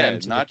introducing them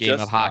to not the game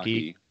just of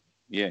hockey.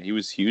 Yeah, he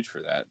was huge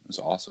for that. It was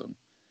awesome.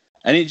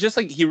 And he just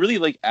he really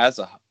like as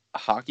a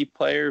hockey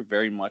player,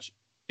 very much,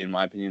 in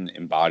my opinion,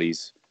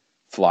 embodies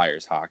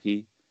Flyers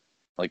hockey,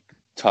 like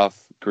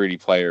tough, gritty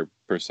player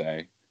per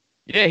se.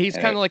 Yeah, he's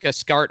kind of like a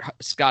Scott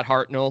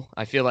Hartnell.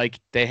 I feel like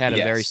they had a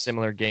very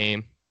similar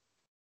game.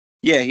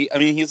 Yeah,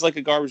 he's like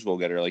a garbage goal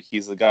getter. Like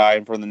he's the guy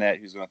in front of the net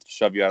who's going to have to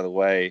shove you out of the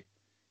way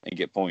and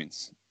get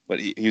points. But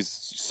he's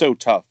so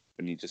tough,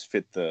 and he just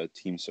fit the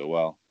team so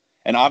well.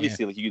 And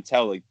obviously, like you can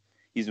tell, like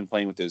he's been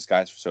playing with those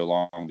guys for so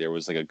long. There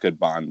was like a good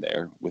bond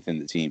there within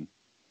the team.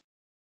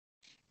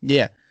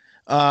 Yeah,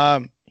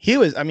 he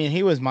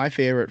was my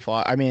favorite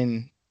fly. I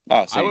mean,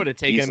 I would have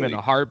taken him in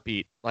a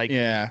heartbeat. Like,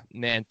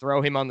 man,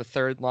 throw him on the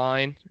third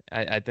line.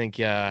 I think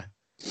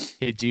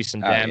he'd do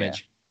some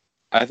damage.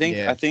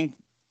 Yeah. I think.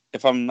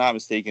 If I'm not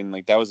mistaken,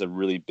 like that was a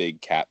really big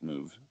cap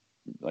move,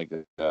 like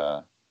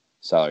a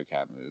salary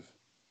cap move.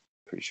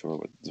 Pretty sure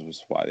this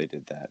was why they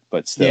did that,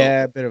 but still,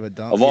 a bit of a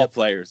dump. Of all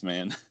players,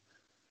 man.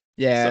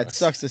 Yeah, it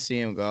sucks to see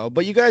him go,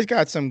 but you guys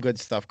got some good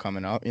stuff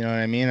coming up. You know what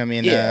I mean?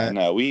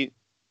 The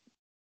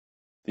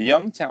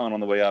young talent on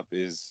the way up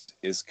is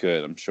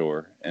good, I'm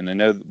sure, and I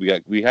know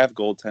that we have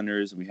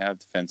goaltenders and we have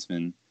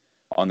defensemen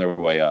on their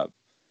way up,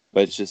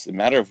 but it's just a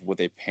matter of what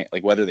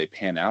whether they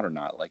pan out or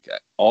not. Like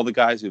all the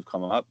guys who've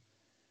come up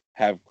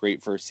have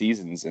great first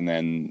seasons, and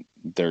then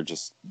they're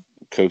just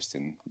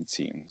coasting. It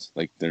seems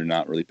like they're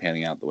not really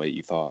panning out the way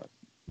you thought.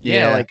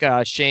 Yeah,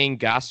 like Shane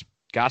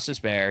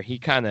Gossesbear, he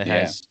kind of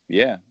has.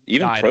 Yeah,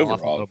 even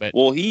Provorov. A little bit.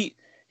 Well, he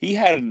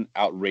had an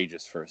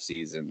outrageous first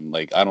season.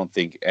 Like I don't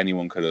think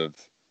anyone could have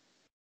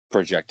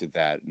projected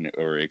that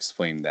or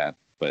explained that.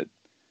 But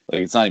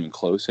like it's not even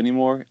close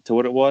anymore to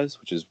what it was,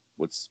 which is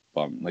what's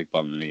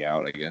bumming me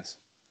out, I guess.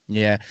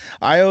 Yeah,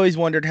 I always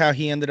wondered how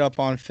he ended up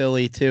on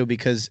Philly too,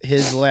 because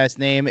his last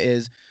name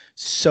is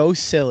so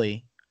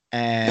silly,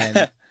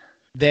 and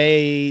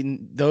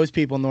those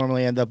people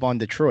normally end up on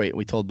Detroit.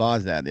 We told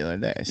Boz that the other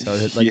day. So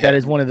that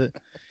is one of the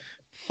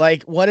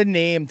Like, what a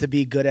name to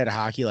be good at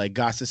hockey, like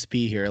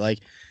Gossespy here. Like,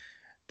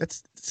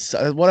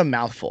 what a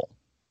mouthful.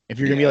 If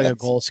you're gonna be like a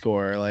goal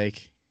scorer,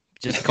 like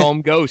Just call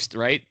him Ghost,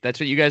 right? That's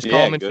what you guys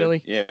call him in good.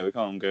 Philly? Yeah, we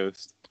call him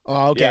Ghost.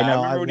 oh, okay, Yeah,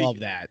 no, I I remember love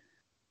that.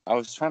 I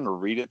was trying to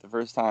read it the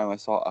first time I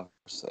saw.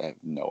 I have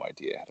no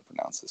idea how to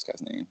pronounce this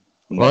guy's name.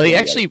 Well,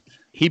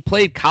 he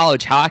played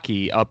college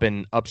hockey up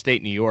in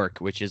upstate New York,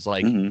 which is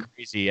like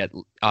crazy at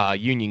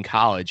Union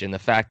College, and the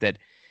fact that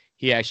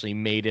he actually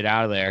made it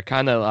out of there,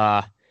 kind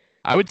of,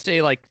 I would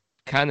say like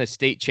kind of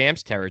state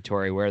champs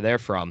territory where they're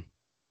from.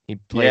 He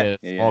played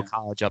a small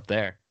college up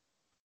there.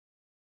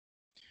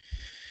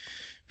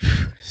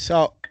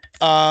 So,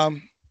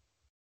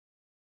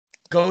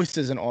 Ghost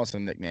is an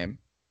awesome nickname.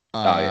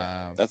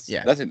 That's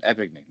an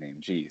epic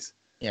nickname. Jeez.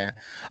 Yeah,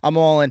 I'm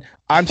all in.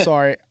 I'm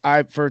sorry.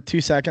 For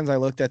 2 seconds I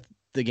looked at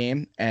the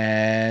game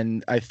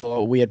and I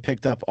thought we had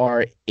picked up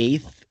our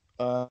 8th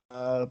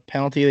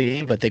penalty of the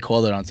game, but they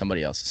called it on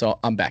somebody else. So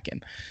I'm back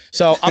in.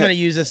 So I'm gonna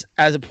use this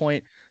as a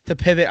point to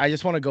pivot. I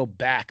just want to go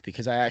back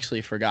because I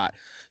actually forgot.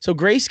 So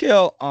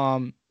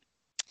Grayscale,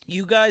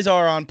 you guys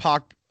are on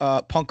Punk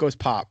Goes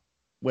Pop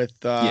with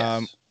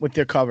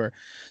their cover.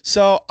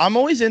 So I'm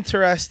always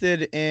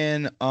interested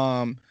in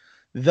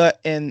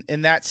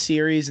in that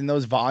series and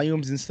those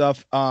volumes and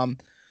stuff.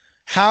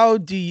 How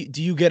do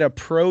you get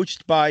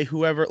approached by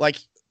whoever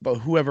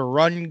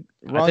runs?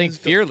 I think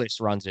Fearless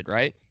runs it,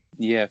 right?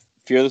 Yeah,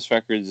 Fearless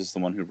Records is the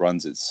one who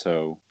runs it.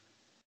 So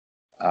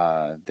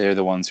they're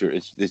the ones who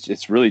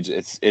it's really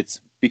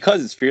it's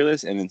because it's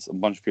Fearless and it's a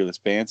bunch of Fearless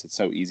bands. It's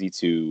so easy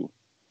to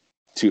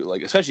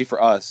like, especially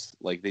for us,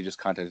 like they just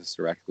contact us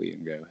directly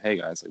and go, "Hey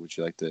guys, like, would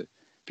you like to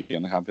be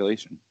on the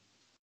compilation?"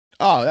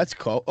 Oh, that's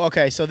cool.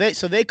 Okay, so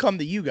they come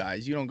to you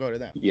guys. You don't go to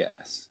them.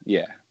 Yes.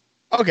 Yeah.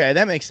 Okay,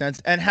 that makes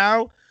sense. And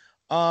how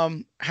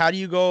do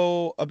you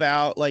go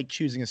about like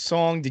choosing a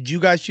song? Did you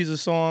guys choose a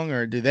song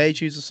or do they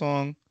choose a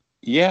song?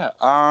 Yeah.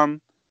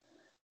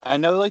 I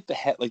know like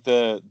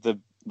the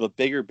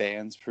bigger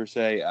bands per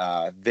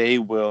se, they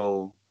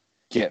will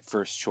get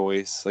first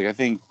choice. Like I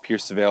think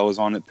Pierce the Veil was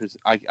on it.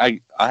 I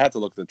have to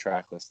look at the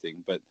track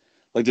listing, but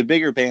like the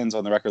bigger bands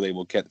on the record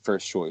label get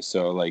first choice.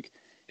 So like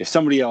if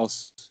somebody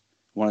else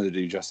wanted to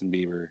do Justin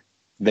Bieber,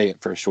 they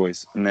get first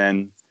choice. And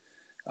then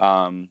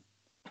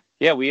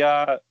we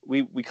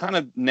kind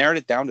of narrowed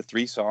it down to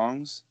 3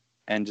 songs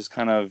and just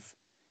kind of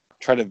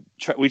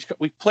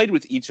we played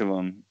with each of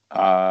them,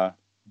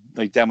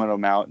 like demoed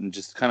them out and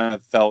just kind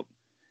of felt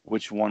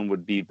which one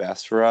would be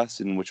best for us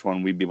and which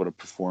one we'd be able to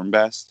perform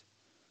best.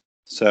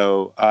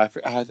 So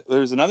there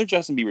was another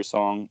Justin Bieber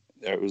song.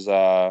 There was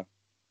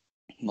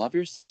Love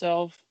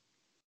Yourself.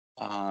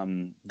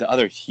 The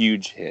other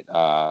huge hit,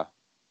 not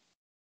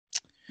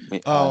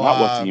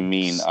What Do You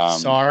Mean?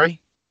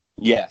 Sorry.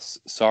 Yes,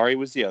 Sorry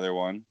was the other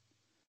one.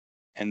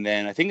 And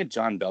then I think a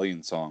John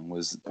Bellion song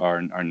was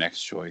our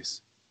next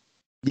choice.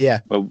 Yeah.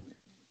 But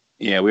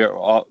yeah, we are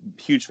all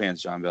huge fans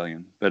of John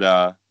Bellion.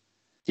 But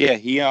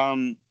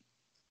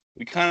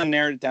we kind of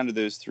narrowed it down to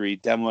those 3,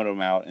 demoed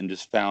them out, and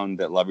just found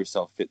that Love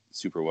Yourself fit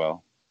super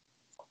well.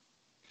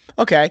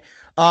 Okay.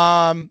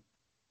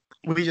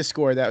 We just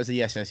scored. That was the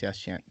yes, yes, yes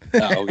chant.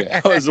 Oh, okay.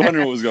 I was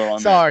wondering what was going on.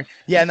 Sorry.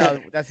 Yeah,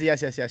 no, that's the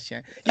yes, yes, yes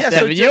chant. Yeah,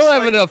 so you don't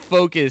have enough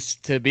focus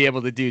to be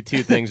able to do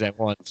 2 things at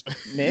once.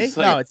 Me? It's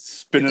like it's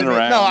spinning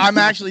around. No, I'm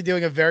actually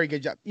doing a very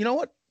good job. You know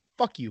what?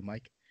 Fuck you,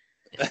 Mike.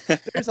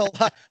 There's a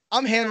lot.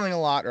 I'm handling a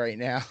lot right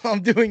now.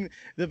 I'm doing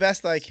the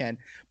best I can.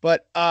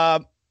 But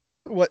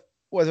what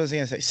was I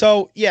gonna say?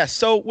 So yeah,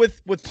 so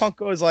with Punk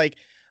Goes, like,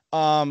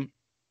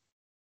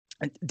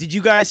 did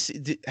you guys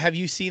have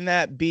you seen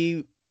that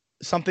be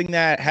something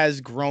that has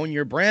grown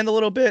your brand a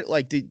little bit?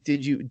 Like,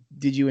 did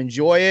you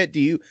enjoy it? Do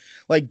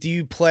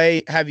you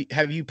play?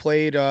 Have you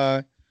played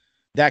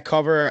that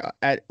cover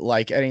at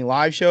like any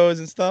live shows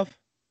and stuff?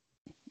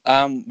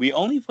 We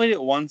only played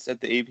it once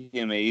at the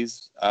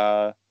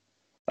APMAs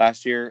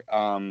last year.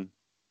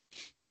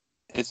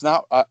 It's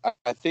not.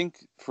 I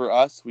think for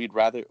us, we'd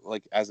rather,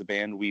 like, as a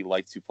band, we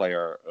like to play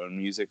our own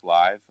music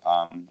live.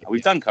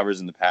 We've done covers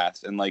in the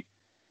past, and like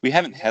we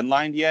haven't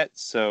headlined yet,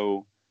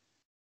 so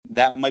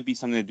that might be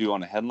something to do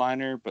on a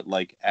headliner. But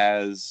like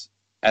as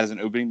an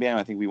opening band,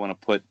 I think we want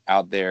to put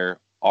out there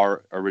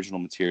our original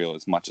material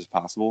as much as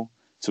possible.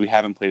 So we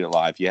haven't played it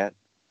live yet.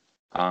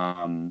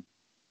 Yeah,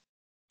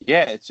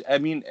 it's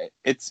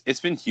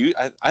been huge.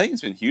 I think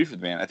it's been huge for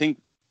the band. I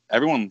think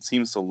everyone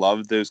seems to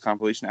love those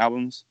compilation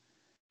albums.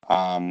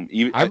 I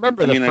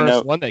remember the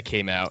first one that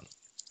came out.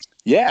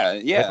 Yeah.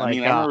 Like, I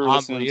remember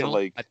listening to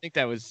like. I think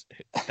that was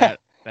that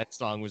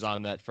song was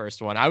on that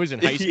first one. I was in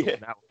high school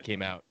when that one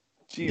came out.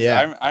 Jeez,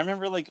 yeah. I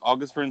remember like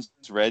August Burns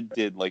Red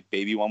did like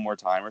Baby One More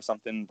Time or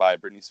something by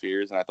Britney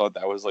Spears, and I thought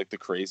that was like the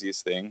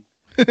craziest thing.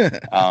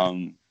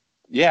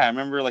 Yeah, I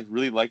remember like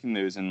really liking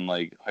those in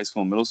like high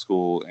school and middle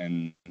school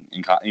and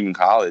even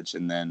college,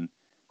 and then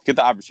to get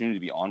the opportunity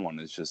to be on one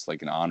is just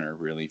like an honor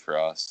really for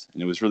us,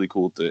 and it was really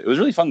cool it was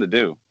really fun to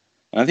do.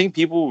 And I think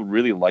people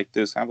really like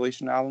those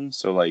compilation albums.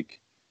 So like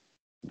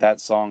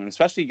that song, and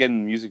especially getting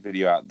the music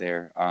video out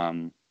there.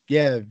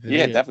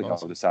 Definitely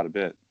helped us out a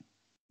bit.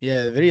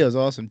 Yeah, the video is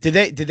awesome.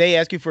 Did they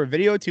ask you for a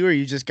video too, or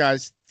you just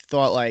guys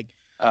thought like,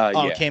 oh,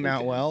 Yeah, it came they out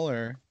did. well,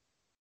 or?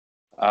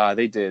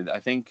 They did. I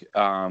think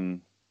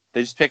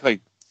they just picked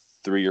like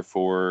 3 or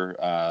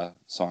 4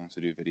 songs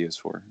to do videos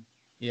for.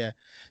 Yeah,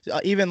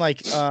 even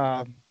like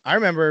I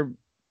remember,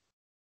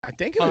 I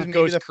think it was Punk maybe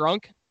Goes the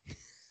Crunk.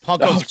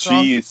 Punk Oh, Goes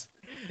Crunk. jeez.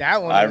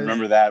 That one. I was,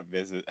 remember that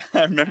visit.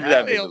 I remember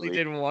that They only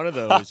vividly. did one of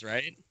those,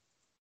 right?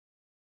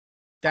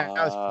 that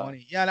was Uh,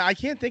 funny. Yeah, no, I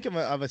can't think of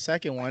a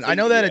second one. I think-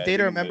 know that yeah, a I Day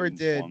to think Remember Wiggins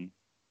did. won.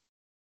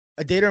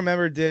 A Day to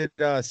Remember did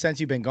Since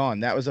You've Been Gone.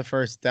 That was the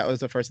first. That was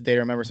the first Day to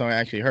Remember song I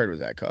actually heard was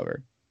that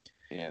cover.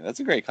 Yeah, that's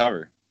a great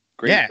cover.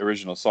 Great Yeah.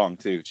 original song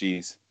too.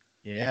 Jeez.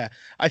 Yeah,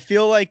 I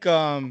feel like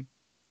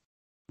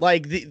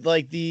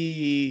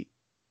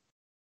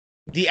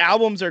the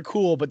albums are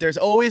cool, but there's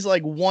always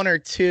like one or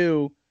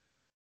two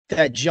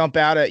that jump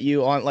out at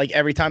you on like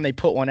every time they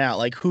put one out.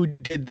 Like who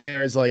did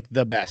theirs like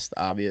the best,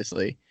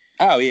 obviously.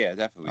 Oh yeah,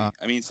 definitely.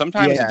 I mean,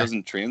 sometimes yeah. it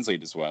doesn't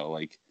translate as well.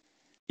 Like,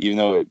 even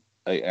though it,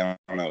 like, I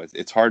don't know,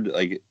 it's hard. To,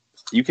 like,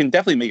 you can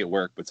definitely make it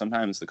work, but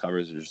sometimes the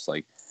covers are just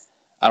like,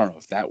 I don't know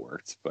if that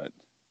worked, but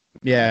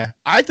Yeah,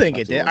 I think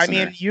Up it to the did. I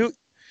mean, listener.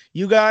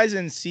 you guys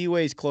and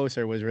Seaways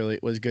Closer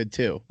was good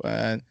too.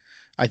 I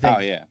think. oh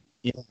yeah,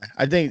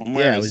 I think. I'm Yeah,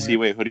 wearing it a was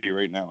Seaway hoodie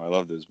right now. I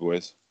love those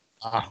boys.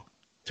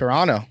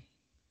 Toronto.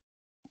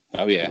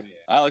 Oh yeah,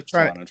 I like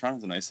Trying- Toronto.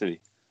 Toronto's a nice city.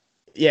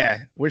 Yeah,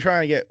 we're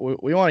trying to get.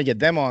 We want to get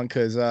them on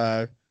because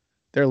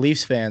they're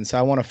Leafs fans. So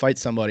I want to fight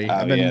somebody. Oh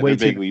I've been yeah, way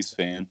they're big too. Leafs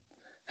fan.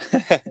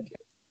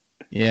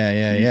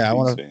 Yeah. I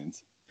want Leafs to.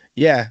 fans.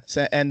 Yeah.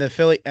 So, and the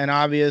Philly, and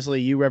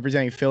obviously you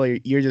representing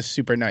Philly, you're just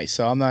super nice.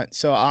 So I'm not.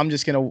 So I'm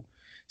just gonna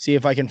see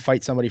if I can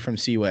fight somebody from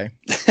Seaway.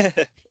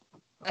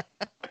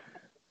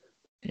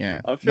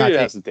 Yeah. I'm sure Not you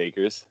ta- have some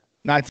takers.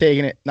 Not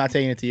taking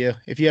it to you.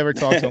 If you ever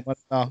talk to them, let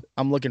them know.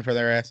 I'm looking for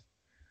their ass.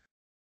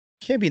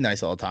 Can't be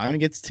nice all the time. It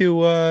gets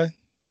too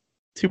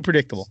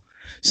predictable.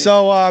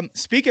 So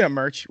speaking of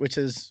merch, which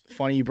is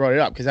funny you brought it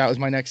up because that was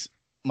my next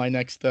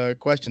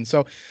question.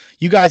 So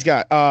you guys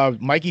got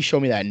Mikey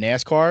showed me that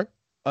NASCAR.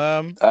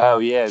 Oh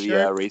yeah, the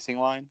Sure. racing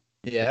line.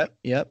 Yep.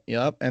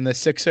 And the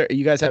Sixer.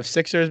 You guys have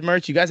Sixers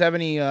merch. You guys have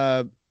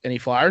any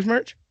Flyers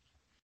merch?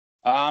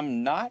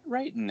 Not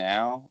right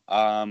now.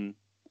 Have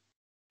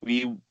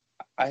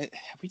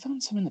we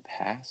done some in the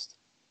past?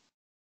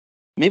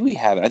 Maybe we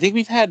haven't. I think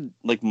we've had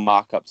like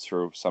mock-ups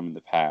for some in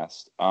the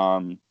past.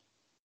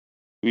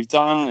 We've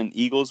done an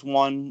Eagles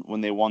one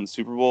when they won the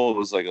Super Bowl. It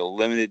was like a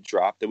limited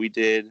drop that we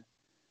did.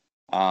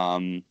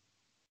 I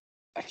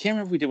can't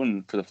remember if we did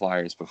one for the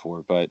Flyers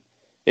before, but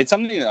it's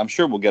something that I'm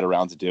sure we'll get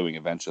around to doing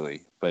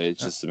eventually. But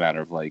it's just a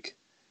matter of like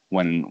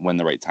when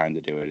the right time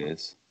to do it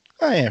is.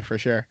 Oh yeah, for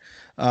sure.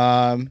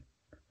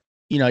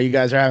 You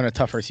guys are having a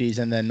tougher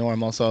season than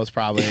normal, so it's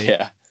probably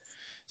Yeah.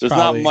 There's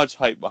probably- not much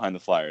hype behind the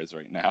Flyers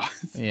right now.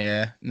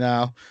 Yeah,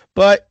 no.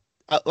 But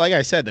like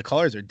I said, the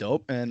colors are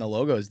dope and the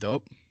logo is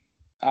dope.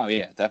 Oh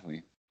yeah,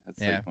 definitely. That's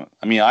Yeah. like,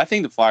 I mean, I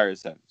think the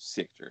Flyers have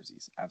sick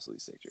jerseys, absolutely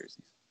sick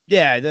jerseys.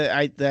 Yeah,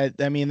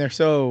 I mean they're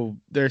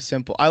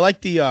simple. I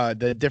like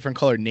the different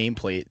colored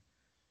nameplate.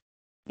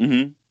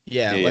 Mm-hmm.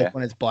 Yeah, Yeah, like yeah.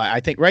 when it's black. I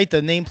think right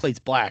the nameplate's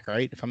black,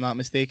 right? If I'm not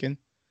mistaken.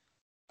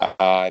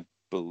 I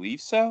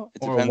believe so.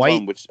 It Or depends white.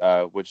 on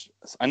which.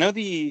 I know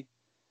the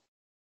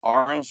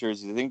orange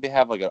jerseys. I think they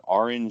have like an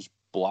orange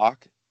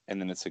block,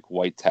 and then it's like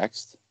white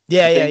text.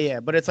 Yeah, I yeah, think- yeah.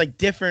 But it's like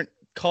different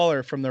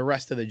color from the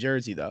rest of the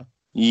jersey though.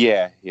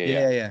 Yeah.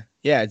 Yeah,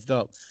 it's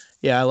dope.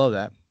 Yeah, I love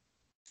that.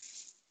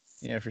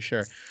 Yeah, for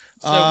sure.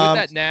 So Um,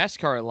 with that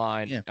NASCAR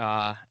line,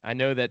 I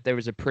know that there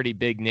was a pretty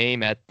big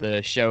name at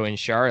the show in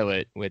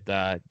Charlotte with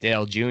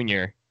Dale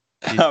Jr.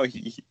 Oh,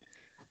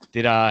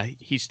 Did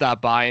he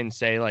stop by and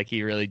say like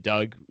he really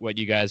dug what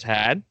you guys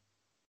had?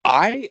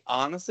 I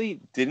honestly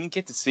didn't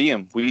get to see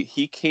him.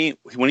 He came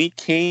when he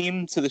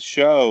came to the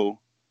show.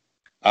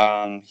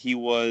 He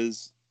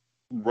was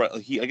I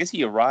guess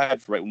he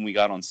arrived right when we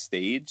got on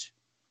stage,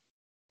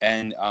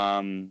 and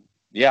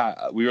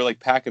yeah, we were like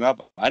packing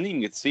up. I didn't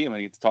even get to see him. I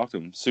didn't get to talk to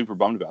him. Super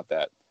bummed about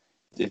that.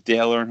 If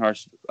Dale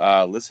Earnhardt's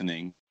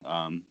listening,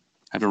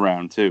 have a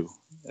round too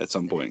at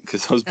some point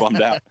because I was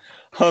bummed out.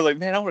 I was like,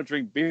 man, I want to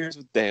drink beers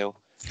with Dale,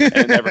 and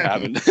it never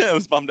happened. I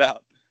was bummed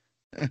out.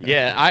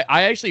 Yeah,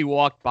 I actually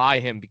walked by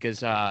him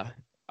because a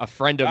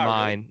friend of Oh, really?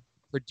 mine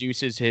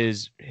produces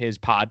his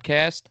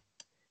podcast,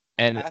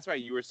 and That's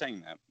right. You were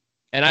saying that.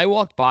 I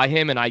walked by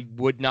him and I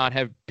would not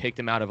have picked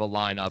him out of a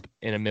lineup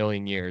in a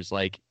million years.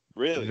 Like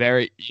Really?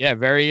 very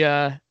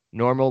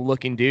normal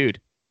looking dude.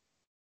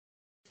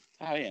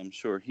 I am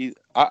sure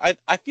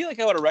I feel like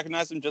I would have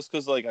recognized him just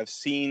because like I've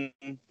seen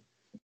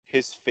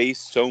his face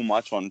so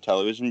much on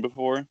television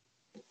before.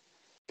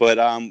 But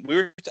we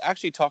were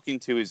actually talking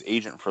to his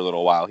agent for a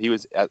little while. He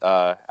was at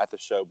the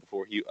show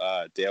before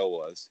Dale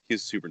was. He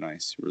was super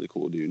nice, really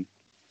cool dude.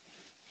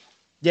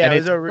 yeah, and it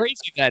it's was a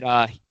crazy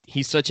that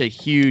he's such a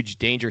huge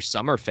Danger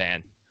Summer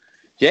fan.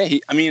 Yeah,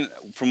 I mean,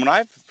 from what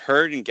I've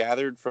heard and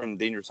gathered from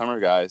Danger Summer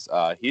guys,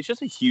 he's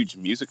just a huge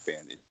music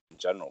fan in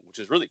general, which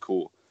is really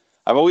cool.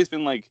 I've always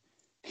been like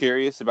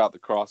curious about the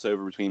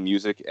crossover between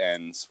music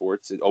and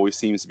sports. It always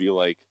seems to be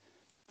like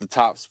the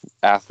top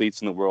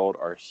athletes in the world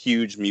are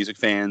huge music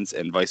fans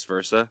and vice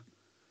versa.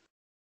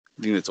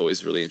 I think that's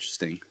always really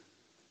interesting.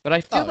 But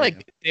I feel Oh,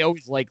 like they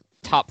always like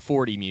top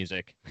 40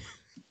 music.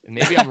 And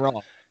maybe I'm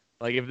wrong.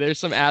 Like if there's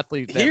some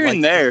athlete that Here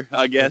and likes- there,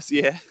 I guess,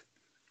 yeah.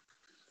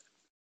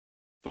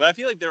 But I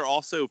feel like they're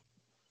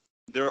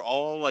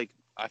all like,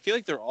 I feel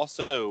like they're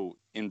also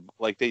in,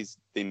 like, they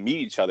meet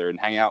each other and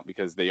hang out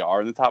because they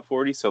are in the top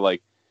 40. So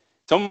like,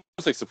 it's almost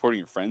like supporting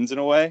your friends in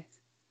a way,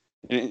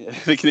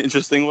 like an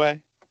interesting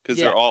way, because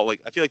Yeah. they're all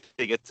like, I feel like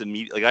they get to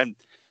meet. Like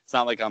it's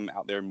not like I'm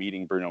out there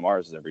meeting Bruno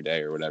Mars every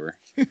day or whatever,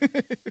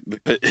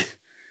 but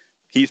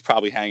he's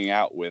probably hanging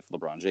out with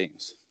LeBron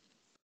James.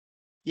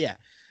 Yeah.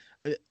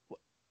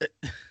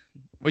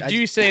 Would I-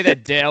 you say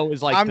that Dale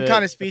was like I'm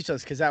kind of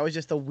speechless because that was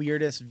just the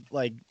weirdest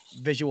like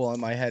visual in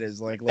my head is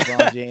like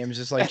LeBron James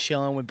just like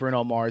chilling with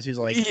Bruno Mars, who's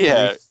like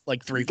Yeah.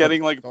 three Getting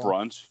foot like tall.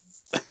 brunch.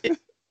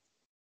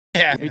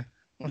 Yeah.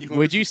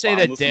 Would you say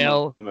that Bottomless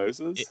Dale?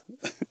 mimosas?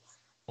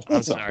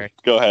 I'm sorry.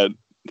 Go ahead.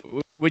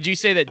 Would you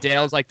say that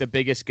Dale's like the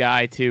biggest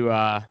guy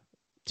to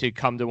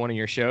come to one of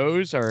your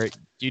shows, or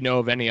do you know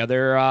of any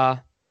other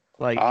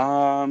like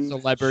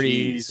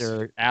celebrities Jeez.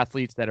 or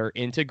athletes that are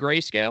into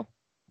grayscale?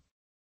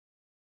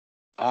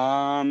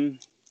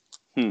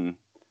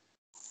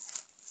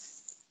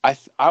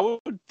 I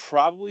would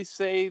probably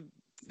say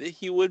that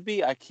he would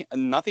be. I can't.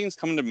 Nothing's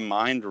coming to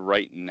mind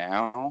right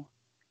now.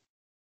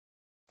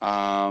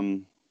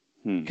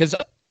 Because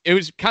it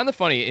was kind of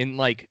funny in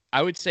like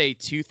I would say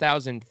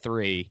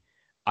 2003.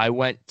 I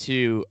went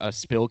to a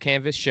Spill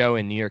Canvas show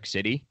in New York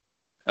City.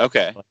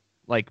 Okay.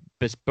 Like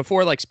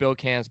before, like Spill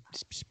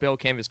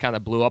Canvas kind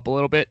of blew up a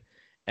little bit,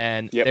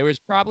 and Yep. there was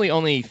probably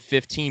only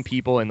 15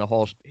 people in the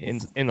whole in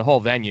the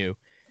whole venue,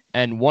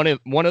 and one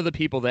of the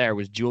people there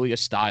was Julia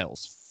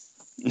Stiles.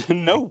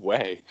 No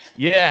way.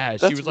 Yeah,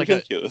 That's she was like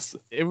ridiculous.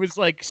 it was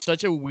like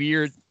such a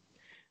weird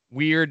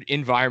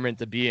environment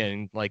to be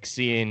in, like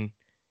seeing,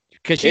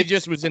 because she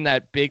just was in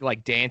that big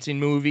like dancing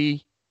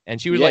movie, and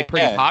she was like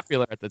pretty Yeah.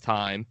 popular at the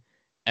time,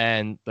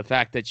 and the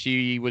fact that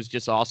she was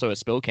just also a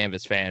Spill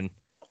Canvas fan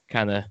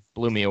kind of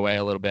blew me away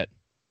a little bit.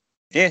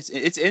 Yeah,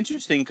 it's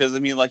interesting because I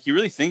mean, like, you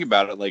really think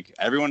about it. Like,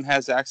 everyone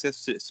has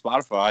access to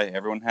Spotify.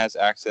 Everyone has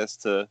access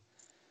to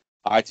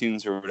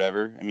iTunes or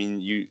whatever. I mean,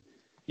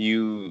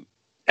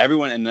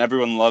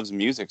 everyone loves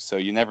music, so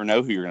you never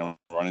know who you're gonna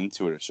run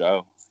into at a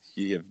show.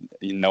 You have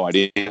no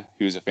idea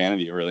who's a fan of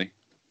you, really.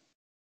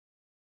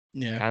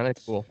 Yeah. Kind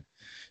of cool.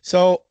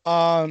 So,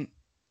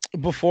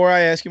 before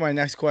I ask you my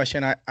next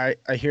question, I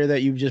hear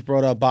that you just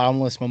brought up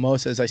bottomless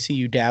mimosas. I see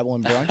you dabble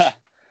in brunch.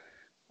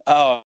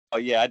 Oh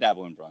yeah, I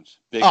dabble in brunch.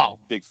 Big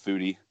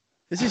foodie.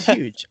 This is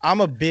huge. I'm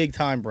a big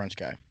time brunch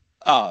guy.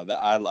 Oh,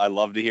 I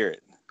love to hear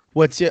it.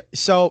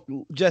 So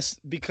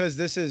just because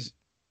this is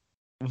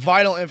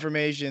vital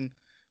information,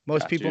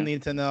 most people Gotcha.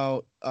 need to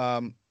know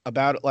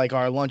about like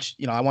our lunch.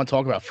 You know, I want to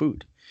talk about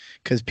food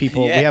because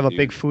people Yeah, we have a dude.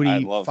 big I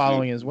foodie love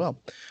following food. as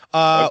well.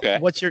 Okay.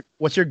 What's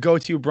your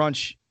go-to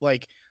brunch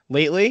like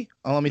lately?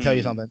 Let me tell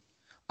you Mhm. something.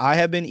 I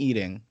have been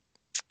eating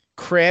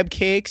crab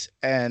cakes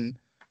and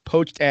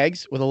poached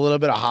eggs with a little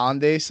bit of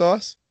hollandaise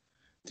sauce.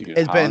 Dude, It's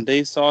been-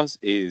 hollandaise sauce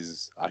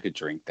is, I could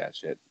drink that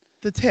shit.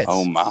 The tits.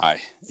 Oh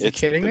my. You It's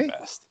kidding the me?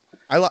 best.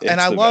 I love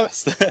and I love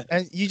best.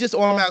 and you just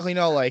automatically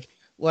know like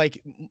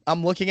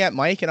I'm looking at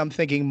Mike and I'm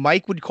thinking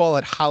Mike would call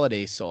it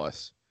holiday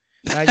sauce.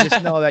 And I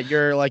just know that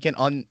you're like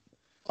an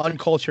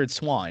uncultured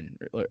swine.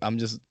 I'm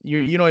just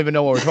you don't even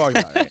know what we're talking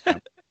about right now.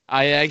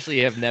 I actually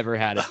have never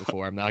had it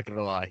before. I'm not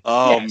gonna lie.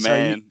 Oh Yeah, so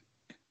man.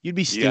 You'd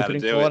be You stupid gotta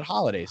and do call it. it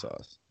holiday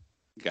sauce.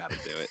 Gotta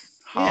do it.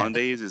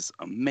 Hollandaise is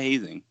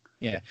amazing.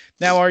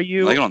 Now are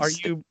you Like it on are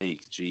you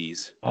steak,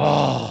 jeez.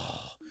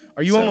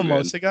 are you So a good.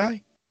 mimosa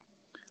guy?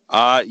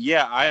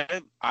 Yeah,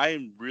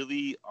 I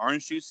really,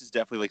 orange juice is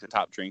definitely like the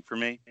top drink for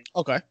me.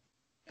 Okay.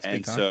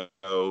 And time.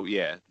 so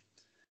yeah.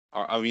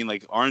 I mean,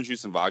 like, orange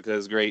juice and vodka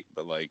is great,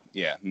 but like,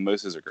 yeah,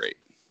 mimosas are great.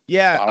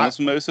 Yeah, Bottomless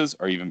mimosas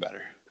are even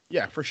better.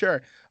 yeah, for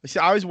sure. See,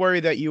 I was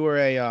worried that you were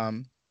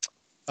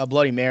a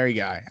Bloody Mary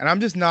guy, and I'm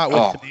just not with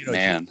Oh tomato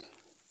man, juice.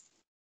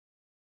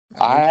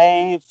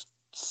 I've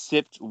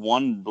sipped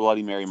one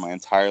Bloody Mary my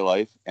entire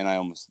life, and I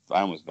almost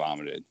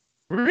vomited.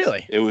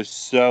 Really? It was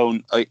so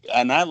like,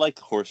 and I like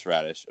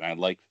horseradish, and I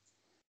like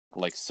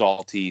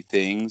salty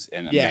things,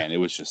 and Yeah. man, it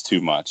was just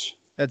too much.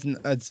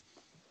 That's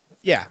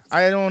yeah.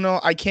 I don't know.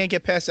 I can't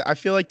get past it. I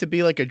feel like to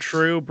be like a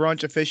true brunch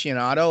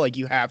aficionado, like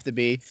you have to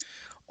be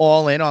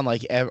all in on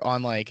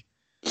like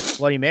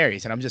Bloody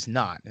Marys, and I'm just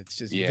not. It's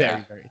just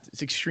Yeah.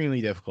 it's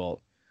extremely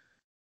difficult.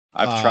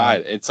 I've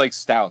tried. It's like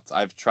stouts.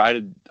 I've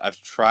tried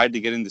to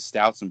get into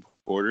stouts and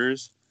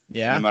porters.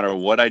 Yeah. No matter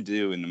what I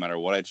do, and no matter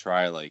what I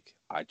try, like,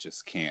 I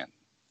just can't.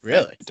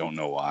 Really? I don't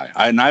know why.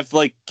 I've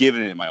like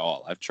given it my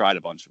all. I've tried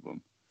a bunch of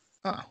them.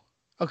 Oh.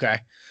 Okay.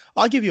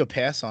 I'll give you a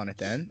pass on it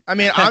then. I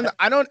mean,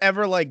 I don't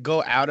ever like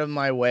go out of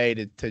my way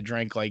to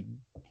drink like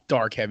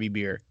dark heavy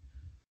beer.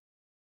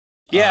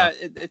 Yeah,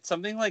 it's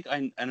something like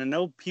I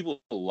know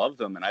people love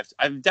them, and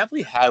I've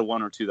definitely had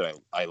one or two that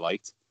I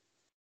liked,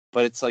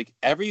 but it's like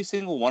every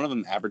single one of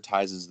them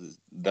advertises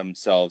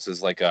themselves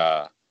as like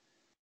a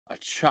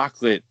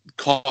chocolate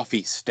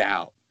coffee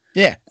stout.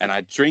 Yeah. And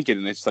I drink it,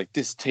 and it's like,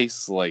 this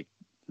tastes like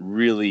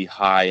really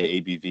high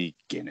ABV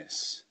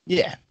Guinness.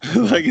 Yeah.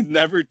 Like, it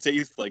never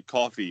tastes like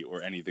coffee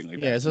or anything like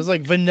that. Yeah, so it's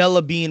like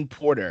vanilla bean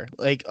porter.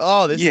 Like,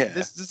 oh, this Yeah.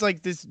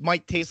 this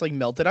might taste like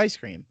melted ice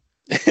cream.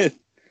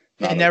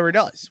 Not It never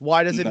does.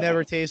 Why does it No.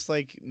 never taste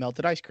like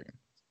melted ice cream?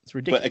 It's But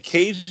ridiculous.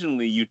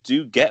 occasionally you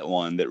do get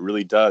one that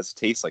really does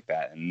taste like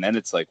that. And then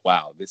it's like,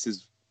 wow, this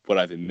is what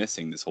I've been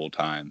missing this whole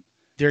time.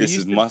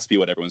 Must be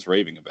what everyone's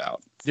raving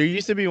about. There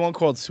used to be one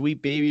called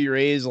Sweet Baby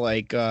Ray's,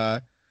 like,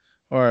 or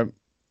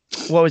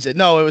what was it?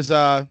 No, it was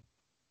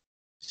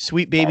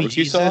Sweet Baby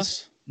Barbecue Jesus.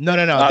 sauce? No. Oh,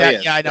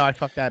 Yeah, yeah. I know. I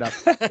fucked that up.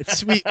 It's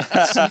Sweet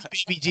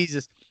Baby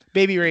Jesus.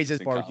 Baby Ray's is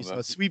Good barbecue combo.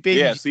 sauce. Sweet Baby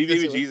Yeah, Jesus. Sweet Baby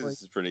it was Jesus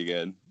like is pretty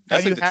good. Have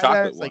That's you like the had that?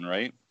 chocolate It's like- one,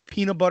 right?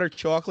 peanut butter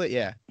chocolate.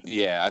 Yeah.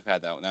 Yeah, I've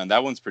had that one. Now,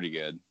 that one's pretty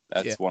good.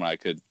 That's Yeah. one I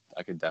could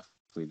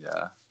definitely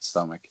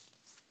stomach.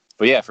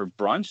 But yeah, for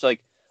brunch,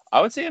 like I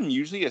would say I'm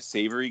usually a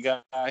savory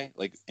guy.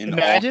 Like in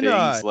Imagine,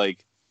 all things,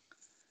 like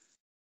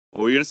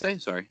what were you gonna say?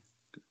 Sorry.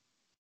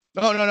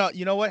 No.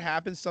 You know what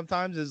happens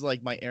sometimes is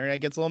like my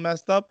internet gets a little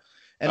messed up,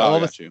 and Oh, all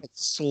of a got you. sudden it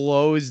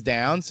slows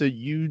down, so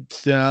you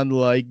sound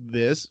like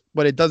this,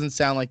 but it doesn't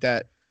sound like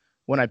that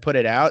when I put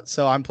it out.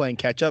 So I'm playing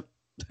catch up.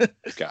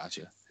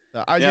 Gotcha.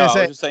 So I was I gonna was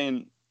say, just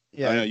saying.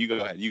 yeah. Oh, no, you go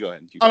ahead. You go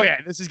ahead. Oh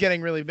yeah, this is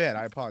getting really bad.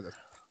 I apologize.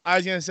 I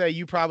was gonna say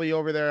you probably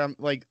over there. I'm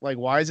like,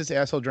 why is this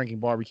asshole drinking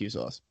barbecue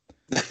sauce?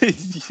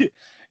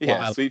 Yeah,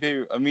 Wow. Sweet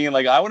Baby. I mean,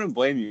 like I wouldn't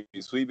blame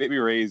you. Sweet Baby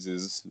Ray's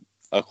is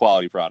a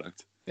quality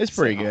product. It's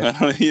pretty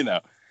good. You know.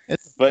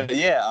 It's- But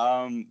yeah,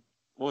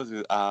 what was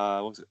it?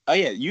 Oh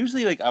yeah,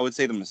 usually like I would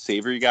say I'm a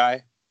savory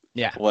guy.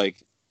 Yeah.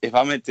 Like if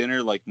I'm at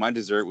dinner, like my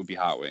dessert would be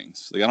hot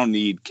wings. Like I don't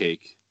need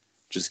cake.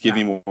 Just give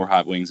me more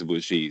hot wings and blue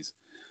cheese.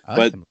 I like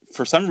But them.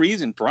 for some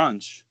reason,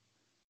 brunch,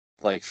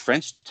 like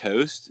French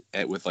toast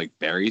with like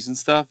berries and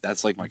stuff,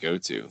 that's like my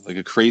go-to. Like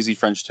a crazy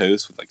French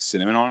toast with like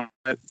cinnamon on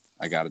it,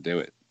 I got to do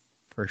it.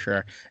 For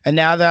sure. And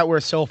now that we're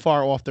so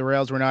far off the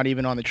rails, we're not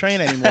even on the train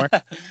anymore.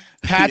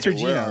 Pat's or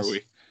Yeah, where Geno's? are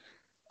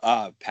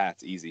we?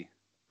 Pat's easy.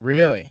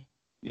 Really?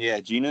 Yeah,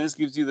 Geno's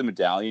gives you the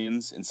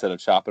medallions instead of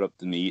chopping up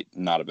the meat.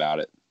 Not about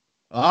it.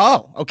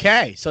 Oh,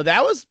 okay. So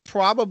that was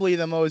probably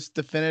the most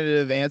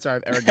definitive answer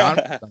I've ever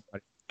gotten from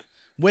somebody.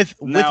 With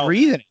Now-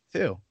 reasoning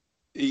too.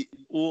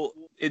 Well,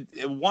 it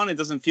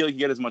doesn't feel like you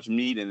get as much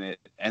meat in it,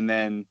 and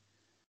then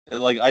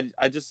like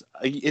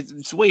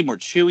it's way more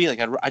chewy. Like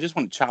I just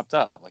want it chopped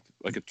up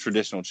like a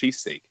traditional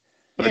cheesesteak.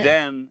 But Yeah.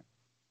 then,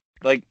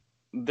 like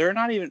they're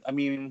not even. I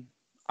mean,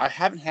 I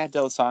haven't had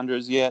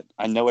D'Alessandro's yet.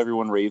 I know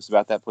everyone raves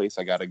about that place.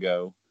 I gotta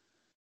go.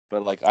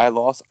 But like I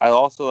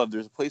also love.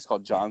 There's a place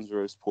called John's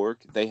Roast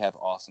Pork. They have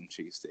awesome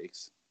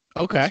cheesesteaks.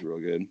 Okay. It's real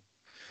good.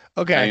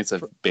 Okay. I think it's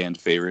a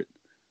band favorite.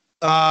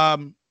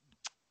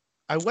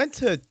 I went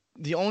to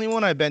the only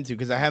one I've been to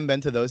because I haven't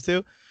been to those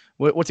two.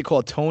 What's it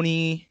called?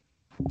 Tony.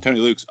 Tony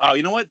Luke's. Oh,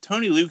 you know what?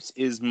 Tony Luke's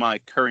is my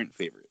current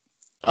favorite.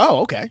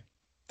 Oh, okay.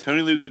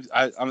 Tony Luke's.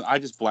 I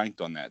just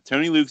blanked on that.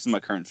 Tony Luke's is my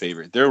current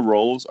favorite. Their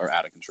rolls are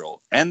out of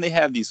control, and they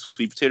have these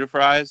sweet potato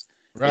fries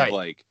Right. with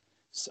like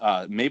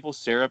maple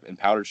syrup and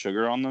powdered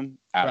sugar on them.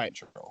 Out Right. of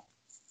control.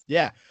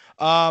 Yeah.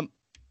 What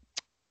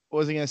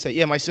was I gonna say?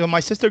 Yeah, my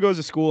sister goes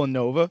to school in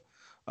Nova,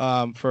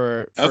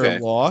 for Okay.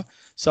 law.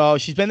 So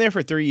she's been there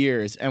for 3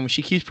 years, and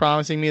she keeps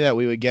promising me that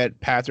we would get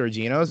Pat's or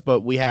Geno's,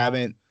 but we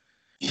haven't.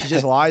 She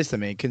just lies to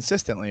me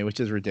consistently, which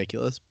is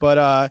ridiculous. But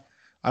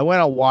I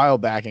went a while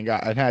back and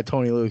I had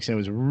Tony Luke's, and it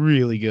was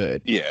really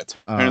good. Yeah,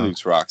 Tony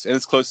Luke's rocks, and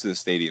it's close to the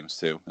stadiums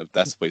too.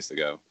 That's the place to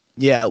go.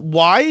 Yeah.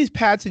 Why is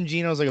Pat's and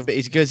Geno's like a?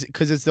 It's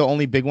because it's the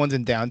only big ones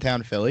in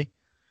downtown Philly.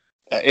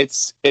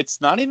 It's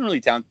not even really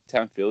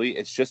downtown Philly.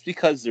 It's just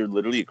because they're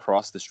literally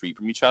across the street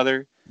from each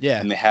other, Yeah.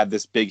 and they have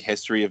this big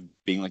history of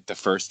being like the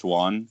first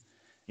one.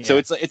 So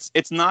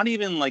it's not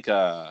even like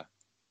a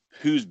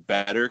who's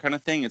better kind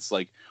of thing. It's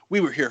like we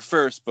were here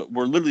first, but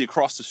we're literally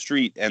across the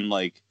street, and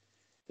like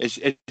it's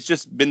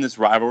just been this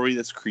rivalry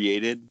that's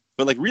created.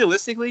 But like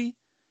realistically,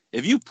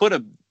 if you put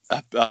a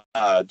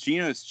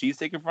Geno's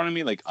cheesesteak in front of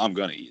me, like I'm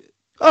gonna eat it.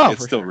 Oh,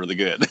 It's for still sure. really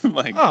good.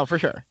 Like Oh, for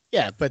sure.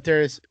 Yeah, but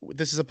this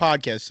is a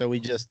podcast, so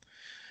we just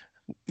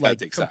gotta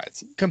take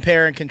sides.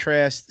 compare and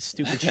contrast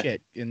stupid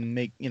shit and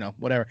make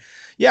whatever.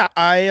 Yeah,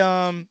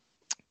 I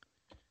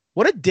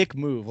what a dick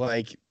move.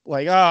 Like oh,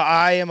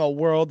 I am a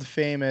world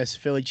famous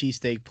Philly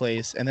cheesesteak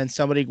place, and then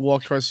somebody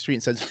walks across the street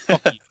and says,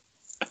 "Fuck you."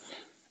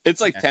 It's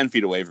like Yeah. 10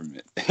 feet away from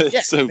it. It's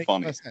Yeah, so it makes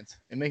funny. No sense.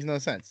 It makes no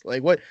sense.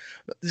 Like what?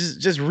 This is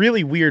just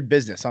really weird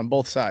business on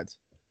both sides.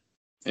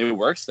 It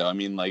works though. I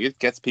mean, like it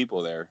gets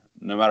people there,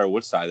 no matter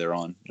which side they're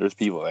on. There's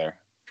people there.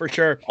 For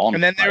sure. On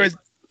And then the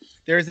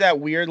there's that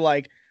weird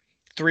like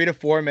 3 to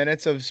 4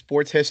 minutes of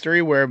sports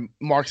history where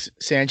Mark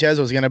Sanchez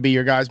was gonna be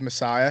your guy's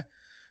messiah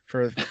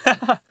for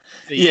the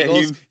Yeah,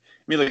 Eagles. you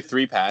made like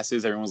 3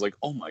 passes. Everyone's like,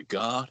 "Oh my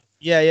god!"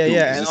 Yeah. Who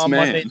is And this on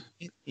man?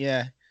 Monday,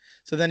 yeah.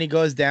 So then he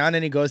goes down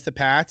and he goes to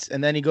Pat's,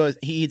 and then he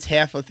eats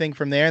half a thing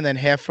from there and then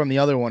half from the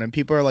other one, and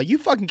people are like, "You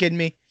fucking kidding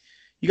me?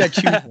 You got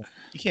to choose one.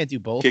 You can't do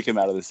both. Kick him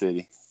out of the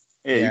city.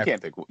 Yeah, Yeah.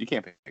 you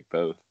can't pick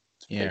both.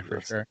 It's Yeah, for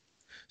ridiculous. sure.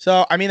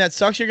 So, I mean, that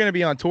sucks. You're going to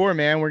be on tour,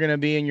 man. We're going to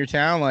be in your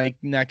town like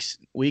next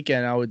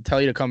weekend. I would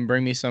tell you to come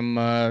bring me some.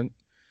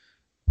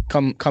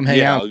 Come hang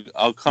Yeah, out.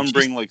 I'll come Cheese-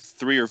 bring like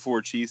 3 or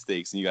 4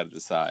 cheesesteaks, and you got to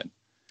decide.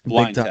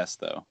 Blind time.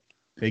 test though.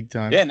 Big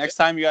time. Yeah, next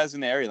time you guys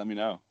in the area, let me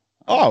know.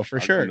 Oh, for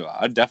I'll sure.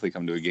 I'd definitely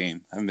come to a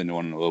game. I haven't been to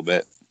one in a little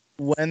bit.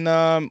 When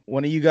are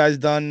you guys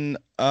done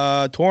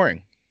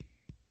touring?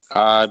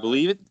 I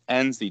believe it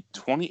ends the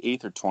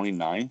 28th or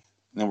 29th, and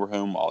then we're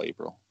home all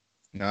April.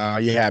 Are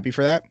you happy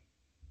for that?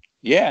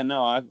 Yeah,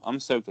 no, I'm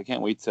stoked. I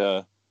can't wait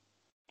to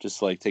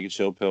just like take a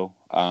chill pill.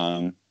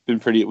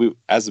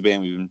 As a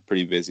band, we've been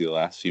pretty busy the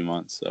last few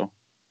months. So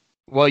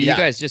Well, you Yeah.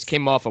 guys just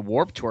came off a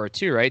Warped Tour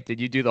too, right? Did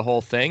you do the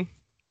whole thing?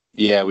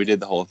 yeah, we did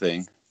the whole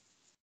thing.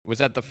 Was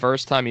that the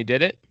first time you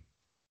did it?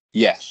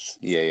 Yes,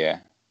 yeah.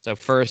 So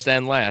first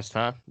and last,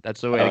 huh?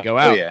 That's the way to go Oh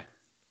out. yeah,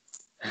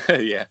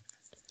 yeah.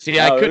 See,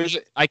 No,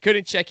 I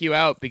couldn't check you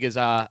out because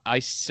I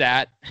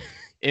sat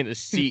in a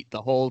seat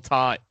the whole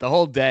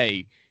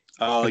day.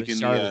 Oh, For like the in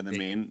Charlotte the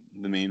thing.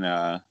 main.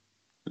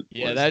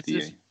 Yeah,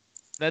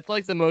 that's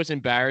like the most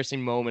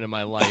embarrassing moment of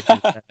my life.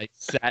 Is that I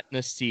sat in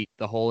a seat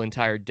the whole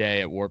entire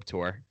day at Warped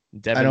Tour.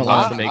 Devin don't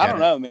wants like to it. make I it. don't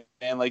know,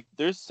 man. Like,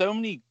 there's so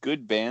many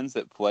good bands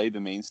that play the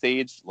main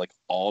stage like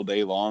all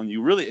day long.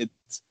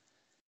 It's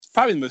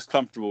probably the most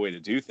comfortable way to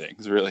do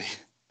things, really.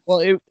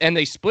 Well, and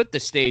they split the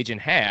stage in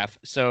half,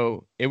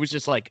 so it was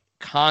just like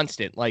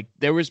constant. Like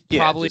there was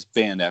Yeah, probably just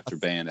band after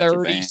band after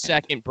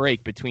 30-second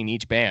break between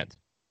each band.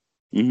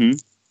 Mm-hmm.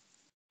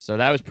 So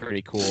that was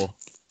pretty cool.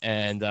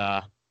 And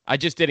I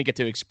just didn't get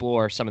to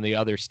explore some of the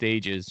other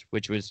stages,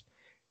 which was,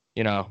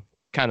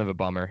 kind of a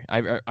bummer.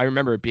 I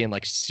remember it being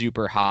like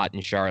super hot in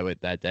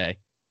Charlotte that day.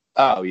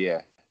 Oh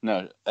yeah,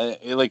 no, I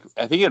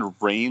think it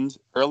rained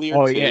earlier.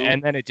 Oh too, yeah,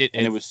 and then it did,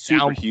 and it was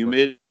super downpoured.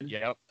 humid.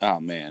 Yep. Oh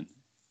man,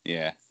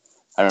 yeah.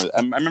 I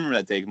remember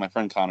that day. My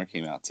friend Connor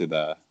came out to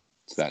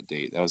that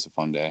date. That was a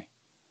fun day.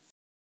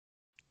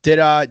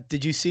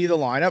 Did you see the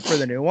lineup for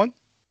the new one?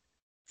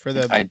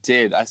 I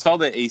did. I saw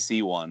the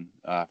AC one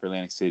for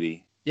Atlantic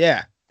City.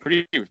 Yeah.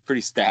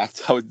 Pretty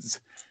stacked.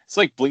 It's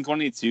like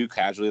Blink-182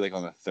 casually like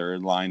on the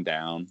third line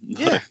down.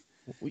 Yeah.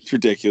 It's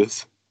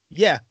ridiculous.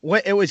 Yeah,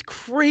 it was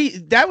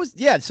crazy.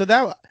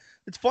 So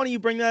it's funny you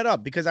bring that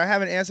up because I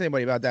haven't asked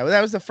anybody about that. But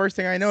that was the first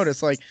thing I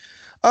noticed. Like,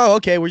 oh,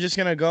 okay, we're just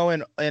gonna go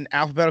in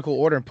alphabetical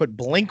order and put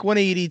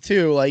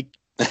Blink-182 like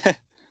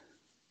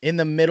in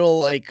the middle,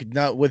 like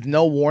with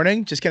no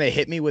warning, just gonna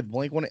hit me with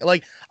Blink-1.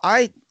 Like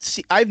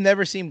I've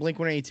never seen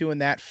Blink-182 in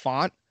that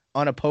font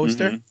on a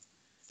poster Mhm.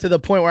 to the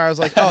point where I was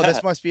like, oh,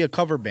 this must be a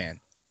cover band.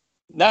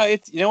 No,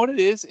 it's, you know what it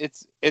is.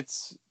 It's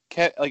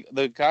like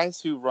the guys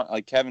who run,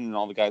 like Kevin and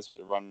all the guys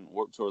who run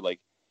Warped Tour, like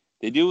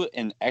they do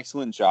an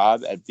excellent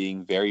job at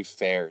being very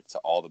fair to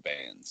all the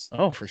bands.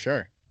 Oh, for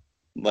sure.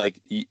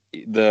 Like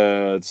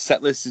the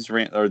set list is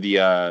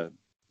the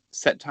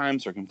set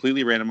times are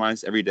completely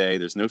randomized every day.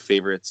 There's no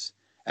favorites.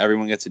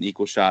 Everyone gets an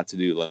equal shot to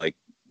do like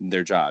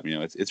their job.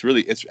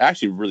 It's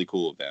actually really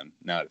cool of them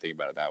now that I think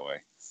about it that way.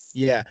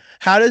 Yeah.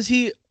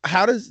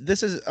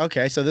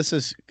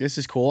 This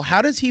is cool.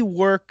 How does he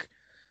work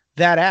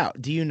that out?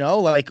 Do you know,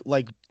 like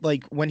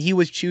when he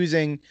was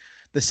choosing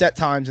the set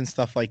times and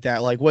stuff like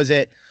that, like was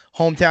it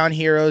hometown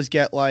heroes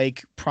get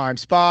like prime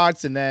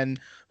spots and then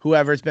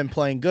whoever's been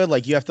playing good,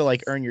 like you have to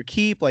like earn your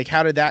keep? Like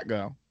how did that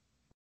go?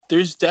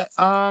 There's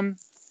definitely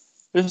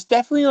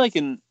like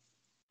an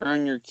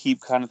earn your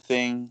keep kind of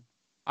thing.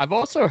 I've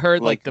also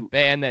heard like Like- the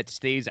band that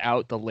stays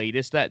out the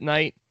latest that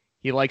night,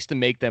 he likes to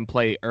make them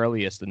play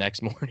earliest the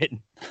next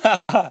morning.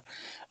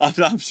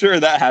 I'm sure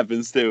that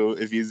happens too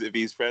if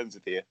he's friends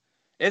with you.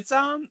 It's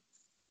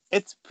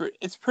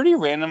pretty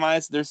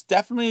randomized. There's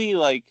definitely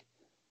like,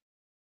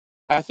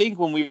 I think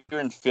when we were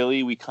in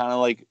Philly, we kind of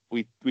like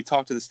we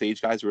talked to the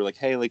stage guys. We were like,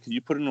 hey, like, could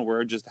you put in a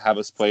word just to have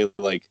us play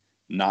like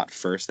not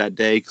first that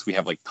day because we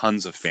have like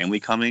tons of family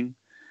coming,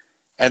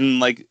 and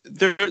like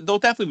they'll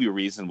definitely be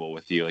reasonable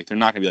with you. Like they're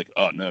not gonna be like,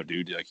 oh no,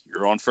 dude, like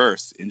you're on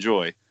first,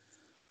 enjoy.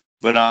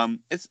 But I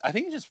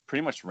think it's just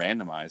pretty much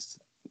randomized.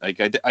 Like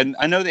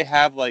I know they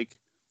have like,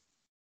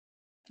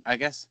 I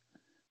guess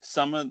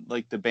some of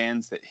like the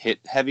bands that hit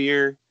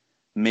heavier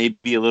may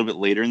be a little bit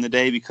later in the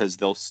day because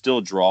they'll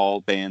still draw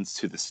bands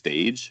to the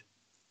stage,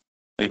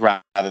 like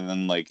rather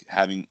than like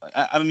having.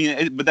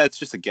 But that's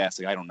just a guess.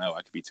 Like I don't know.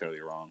 I could be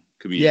totally wrong.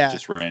 Could be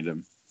just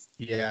random.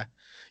 Yeah.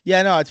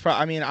 No, it's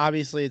probably. I mean,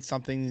 obviously, it's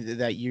something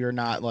that you're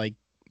not like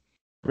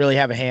really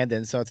have a hand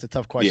in, so it's a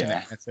tough question to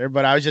answer.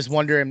 But I was just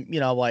wondering,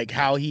 like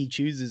how he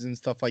chooses and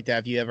stuff like that.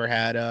 If you ever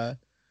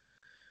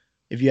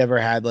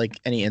had like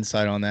any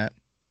insight on that.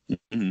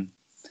 Mm-hmm.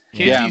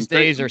 Kids these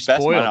days are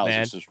spoiled,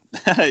 man.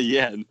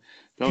 Yeah.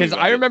 Because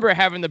I remember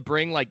having to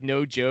bring, like,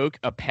 no joke,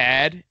 a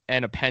pad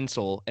and a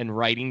pencil and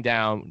writing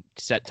down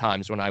set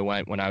times when I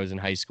was in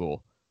high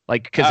school.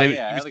 Like, because I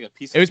had like a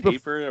piece of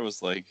paper. It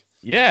was like,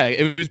 yeah,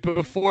 it was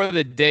before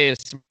the day of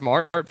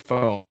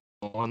smartphone.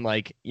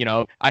 Like,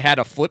 I had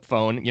a flip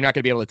phone. You're not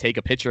gonna be able to take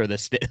a picture of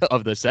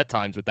the set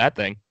times with that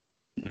thing.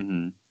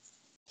 mm-hmm.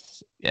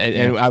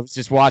 And I was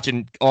just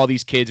watching all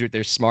these kids with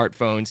their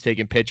smartphones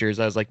taking pictures.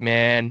 I was like,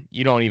 man,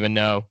 you don't even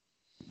know.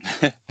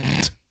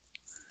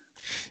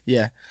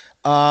 Yeah.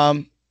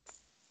 So,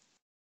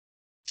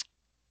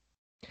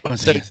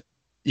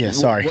 yeah,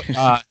 sorry.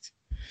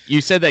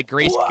 You said that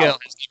Grayscale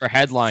has never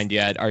headlined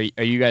yet. Are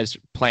you guys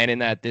planning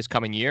that this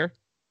coming year?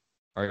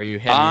 Or are you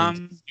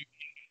heading into the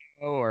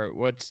studio, or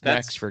what's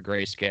next for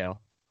Grayscale?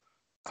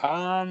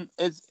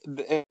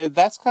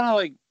 That's kind of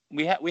like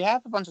we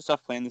have a bunch of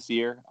stuff planned this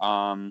year.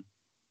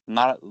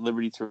 Not at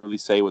liberty to really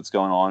say what's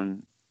going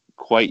on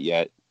quite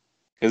yet,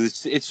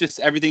 because it's just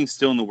everything's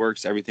still in the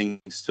works.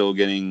 Everything's still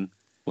getting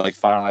like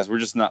finalized. We're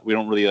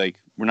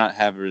not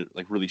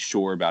really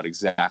sure about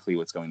exactly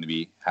what's going to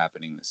be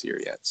happening this year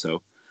yet.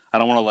 So I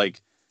don't want to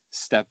like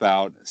step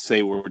out,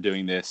 say we're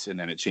doing this, and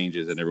then it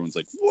changes, and everyone's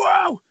like,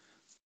 "Wow!"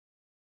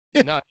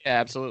 No, yeah,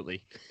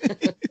 absolutely.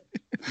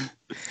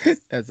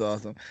 That's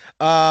awesome.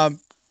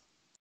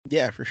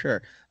 Yeah, for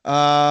sure.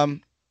 Why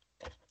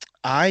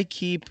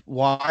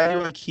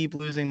do I keep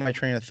losing my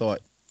train of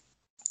thought?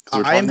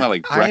 We're talking about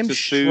like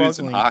breakfast foods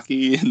and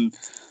hockey and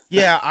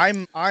yeah,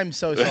 I'm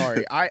so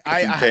sorry.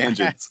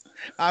 tangents.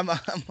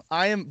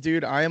 I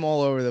am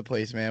all over the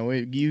place,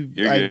 man.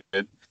 You're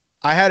good.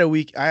 I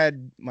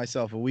had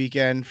myself a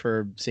weekend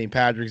for St.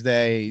 Patrick's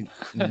Day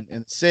in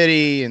the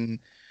city and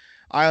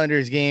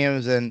Islanders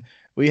games, and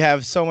we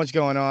have so much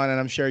going on, and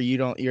I'm sure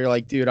you're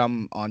like, dude,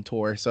 I'm on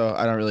tour, so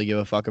I don't really give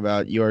a fuck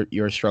about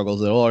your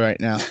struggles at all right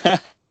now.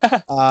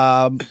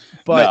 But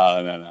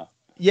no.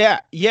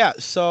 Yeah.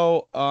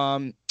 So,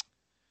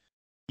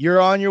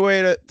 you're on your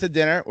way to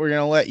dinner. We're going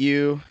to let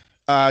you,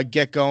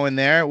 get going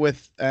there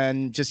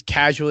and just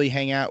casually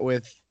hang out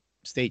with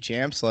state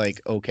champs.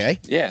 Like, okay.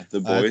 Yeah. The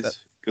boys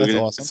go that's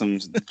get awesome.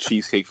 some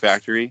Cheesecake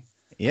Factory.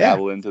 Yeah.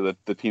 Dabble into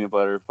the peanut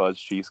butter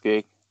fudge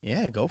cheesecake.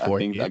 Yeah. Go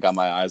for it. I got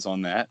my eyes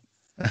on that.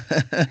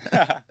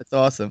 That's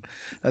awesome.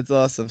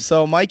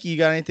 So, Mikey, you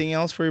got anything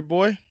else for your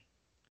boy?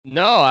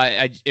 No,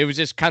 it was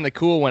just kind of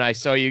cool when I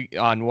saw you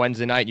on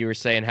Wednesday night. You were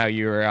saying how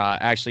you were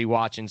actually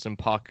watching some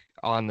puck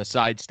on the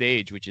side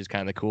stage, which is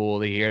kind of cool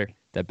to hear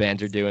that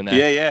bands are doing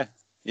that.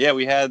 Yeah.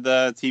 We had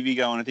the TV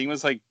going. I think it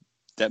was like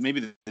that,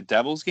 maybe the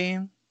Devils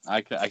game.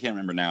 I can't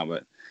remember now,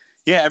 but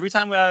yeah. Every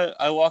time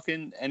I walk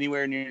in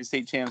anywhere near the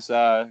state champs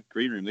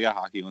green room, they got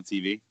hockey on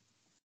TV.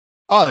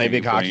 Oh, they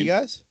big hockey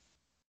guys?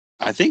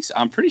 I think so.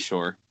 I'm pretty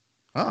sure.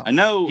 Oh, I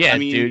know. Yeah, I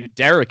mean, dude,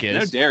 Derek is. I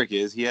know Derek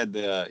is. He had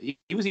he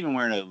was even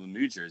wearing a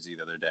Lemieux jersey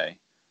the other day,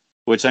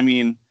 which, I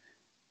mean,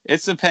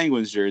 it's a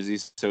Penguins jersey,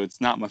 so it's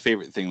not my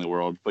favorite thing in the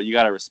world. But you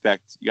gotta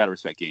respect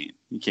game.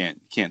 You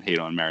can't hate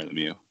on Mario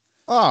Lemieux.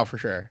 Oh, for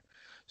sure,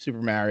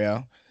 Super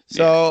Mario.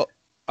 So,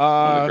 one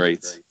of the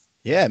greats.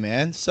 Yeah,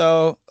 man.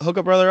 So hook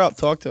a brother up.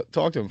 Talk to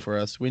him for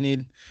us.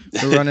 We're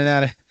running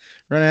out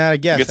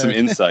of guests. Get some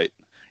insight.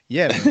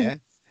 Yeah,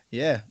 man.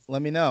 Yeah,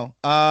 let me know.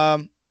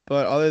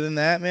 But other than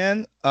that,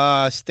 man,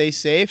 stay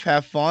safe,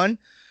 have fun,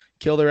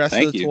 kill the rest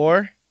of the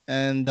tour,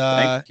 and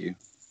Thank you.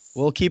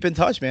 We'll keep in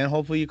touch, man.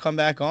 Hopefully you come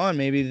back on.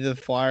 Maybe the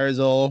Flyers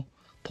will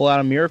pull out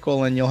a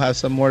miracle and you'll have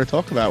some more to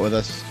talk about with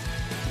us.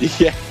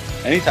 Yeah,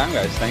 anytime,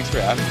 guys. Thanks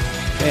for having me.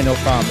 Hey, no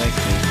problem. Thanks,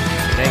 dude.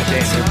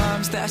 Thanks, Andrew.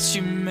 Times that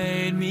you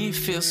made me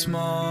feel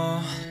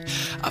small.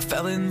 I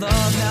fell in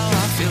love, now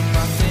I feel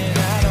nothing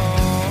at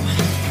all.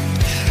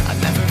 I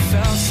never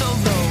felt so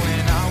low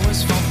when I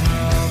was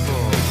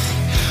vulnerable.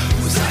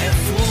 Was I a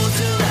fool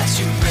to let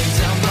you break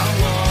down my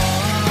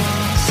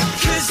walls?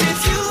 'Cause if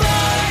you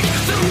like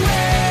the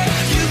way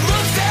you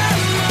look that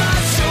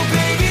much, so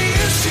baby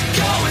you should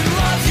go and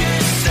love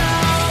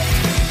yourself.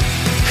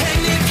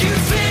 And if you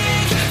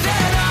think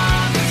that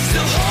I'm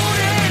still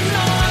holding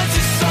on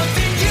to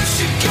something, you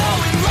should go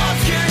and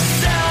love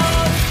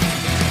yourself.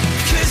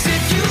 'Cause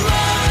if you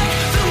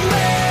like the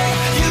way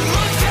you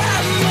look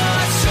that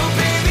much, so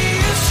baby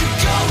you should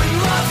go and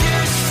love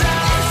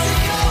yourself.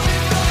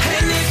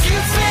 And if you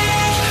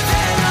think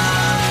that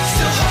I'm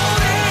still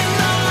holding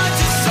on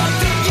to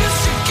something, you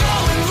should go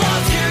and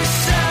love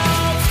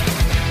yourself.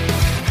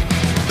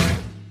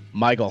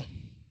 Michael.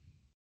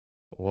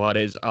 What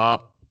is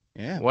up?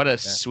 Yeah. What a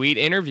sweet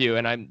interview.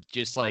 And I'm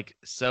just like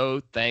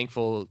so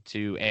thankful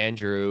to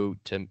Andrew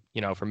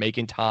for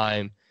making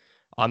time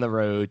on the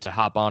road to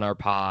hop on our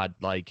pod.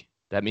 Like,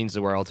 that means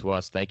the world to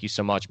us. Thank you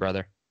so much,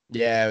 brother.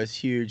 Yeah, it was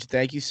huge.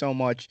 Thank you so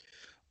much.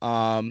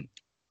 Awesome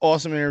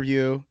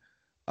interview.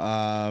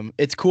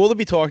 It's cool to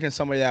be talking to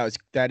somebody you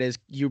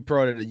just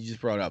brought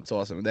it up. It's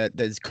awesome. That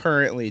is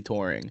currently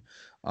touring.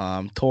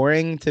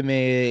 Touring to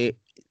me,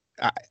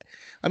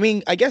 I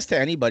mean, I guess to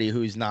anybody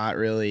who's not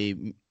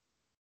really,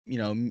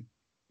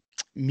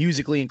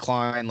 musically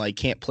inclined, like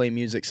can't play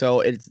music. So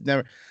it's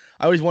never.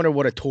 I always wonder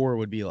what a tour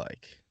would be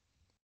like.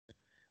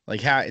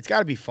 Like how it's got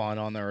to be fun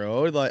on the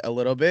road, like a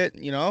little bit,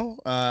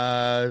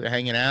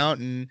 hanging out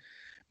and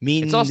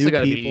meeting It's also new got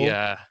to people. be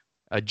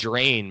a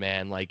drain,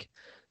 man. Like,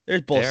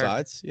 There's both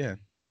sides, yeah.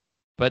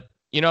 But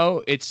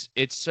it's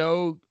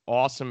so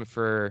awesome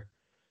for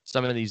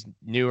some of these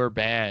newer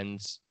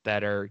bands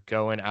that are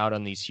going out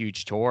on these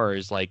huge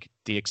tours, like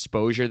the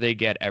exposure they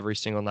get every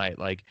single night.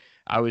 Like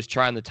I was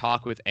trying to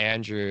talk with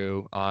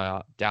Andrew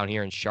down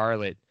here in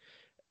Charlotte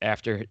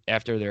after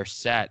their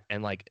set,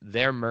 and like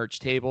their merch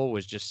table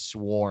was just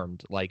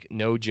swarmed, like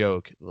no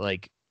joke,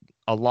 like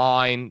a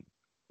line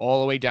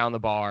all the way down the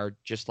bar,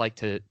 just like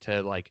to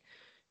like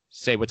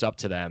say what's up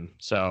to them.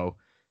 So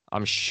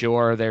I'm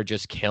sure they're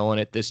just killing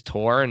it this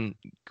tour, and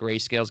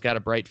Grayscale's got a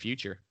bright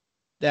future.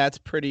 That's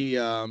pretty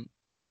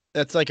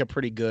that's like a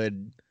pretty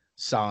good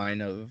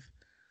sign of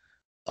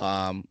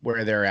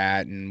where they're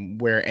at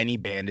and where any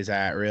band is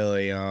at,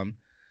 really.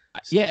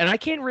 Yeah, and I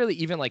can't really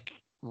even like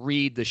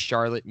read the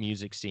Charlotte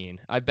music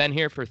scene. I've been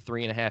here for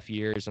 3.5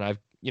 years, and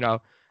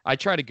I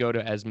try to go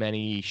to as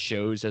many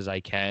shows as I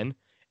can,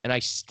 and I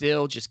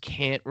still just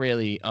can't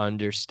really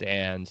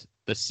understand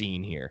the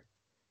scene here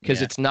because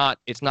Yeah. it's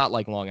not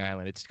like Long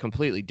Island. It's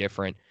completely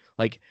different.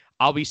 Like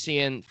I'll be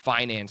seeing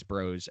finance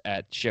bros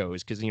at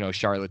shows because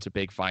Charlotte's a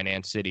big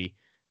finance city,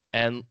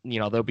 and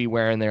they'll be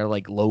wearing their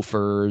like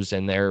loafers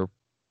and their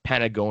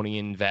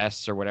Patagonian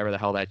vests or whatever the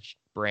hell that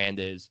brand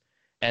is,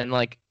 and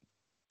like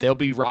they'll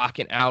be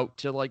rocking out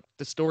to like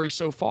The Story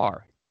So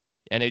Far,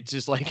 and it's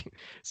just like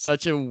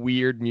such a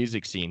weird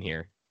music scene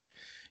here.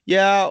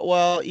 Yeah,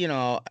 well,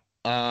 your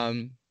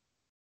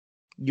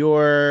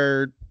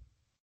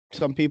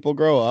some people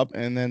grow up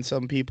and then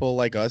some people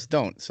like us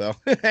don't. So,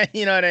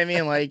 you know what I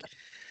mean? Like,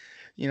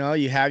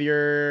 you have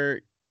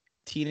your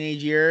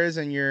teenage years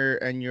and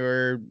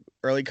your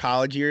early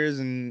college years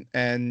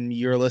and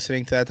you're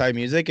listening to that type of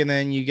music, and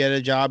then you get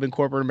a job in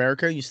corporate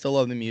America and you still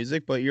love the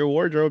music, but your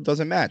wardrobe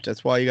doesn't match.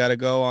 That's why you got to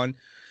go on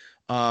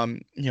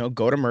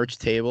go to merch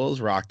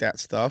tables, rock that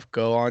stuff,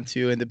 go on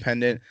to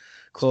independent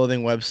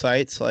clothing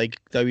websites like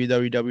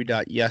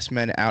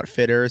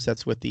www.yesmenoutfitters,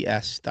 that's with the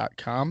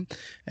s.com,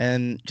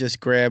 and just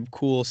grab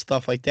cool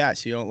stuff like that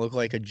so you don't look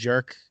like a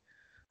jerk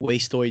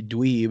wastoid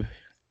dweeb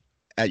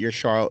at your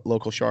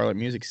local Charlotte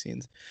music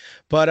scenes.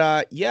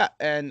 But yeah,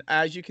 and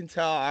as you can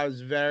tell, I was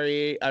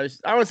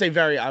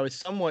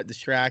somewhat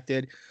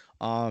distracted.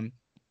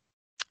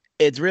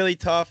 It's really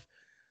tough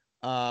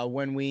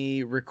when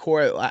we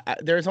record.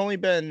 There's only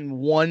been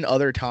one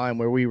other time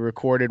where we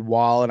recorded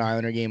while an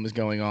Islander game was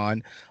going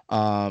on,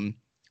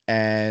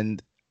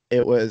 and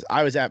I was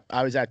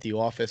at the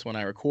office when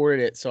I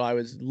recorded it, so I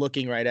was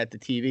looking right at the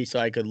TV so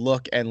I could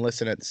look and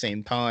listen at the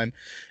same time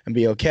and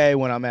be okay.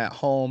 When I'm at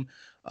home,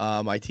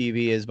 my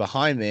TV is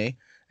behind me,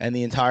 and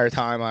the entire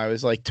time I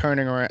was like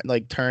turning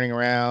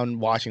around,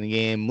 watching the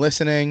game,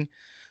 listening,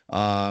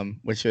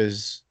 which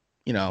was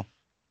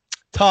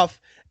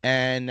tough.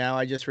 And now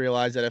I just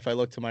realized that if I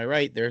look to my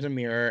right, there's a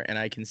mirror and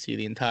I can see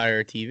the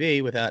entire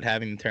TV without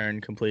having to turn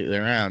completely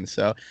around.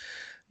 So,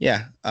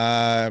 yeah.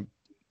 Get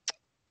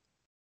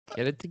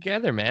it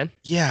together, man.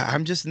 Yeah,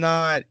 I'm just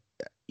not,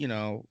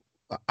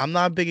 I'm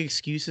not a big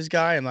excuses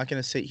guy. I'm not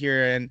going to sit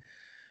here and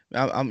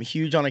I'm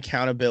huge on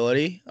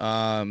accountability.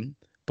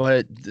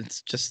 But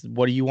it's just,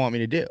 what do you want me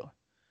to do?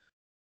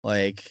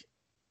 Like,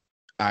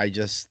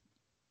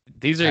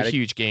 these are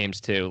huge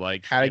games too.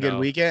 Like had a good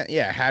weekend.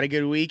 Yeah, had a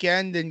good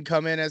weekend. Didn't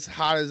come in as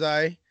hot as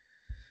I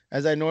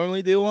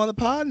normally do on the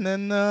pod,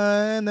 and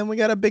then we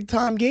got a big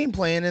time game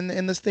playing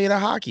in the state of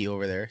hockey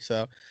over there.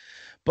 So,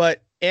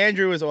 but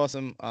Andrew was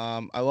awesome.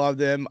 I loved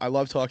him. I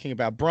love talking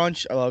about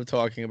brunch. I love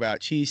talking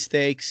about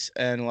cheesesteaks,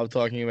 and I love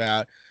talking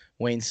about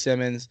Wayne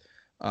Simmons.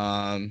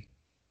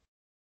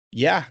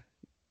 Yeah,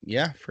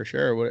 for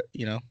sure.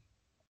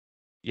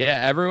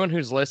 Yeah, everyone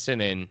who's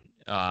listening,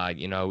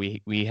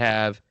 we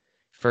have,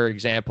 for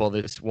example,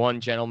 this one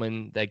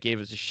gentleman that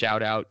gave us a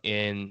shout out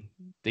in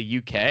the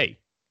UK,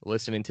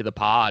 listening to the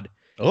pod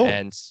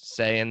and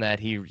saying that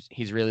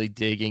he's really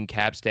digging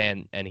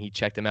Capstan and he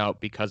checked him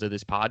out because of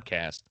this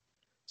podcast.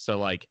 So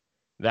like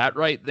that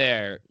right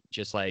there,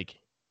 just like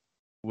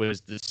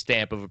was the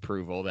stamp of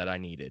approval that I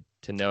needed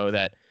to know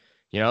that,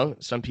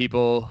 some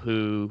people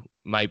who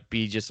might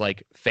be just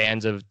like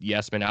fans of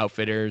Yes Men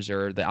Outfitters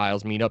or the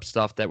Isles Meetup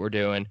stuff that we're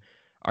doing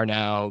are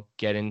now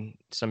getting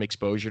some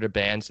exposure to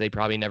bands they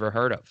probably never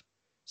heard of.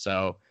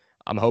 So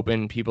I'm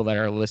hoping people that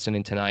are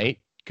listening tonight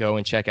go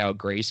and check out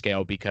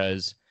Grayscale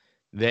because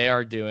they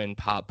are doing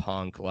pop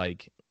punk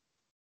like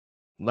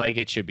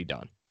it should be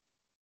done.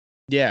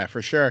 Yeah,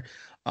 for sure.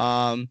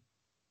 Yeah,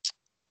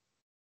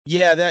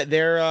 that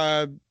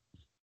they're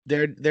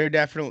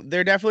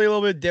definitely a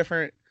little bit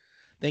different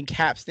than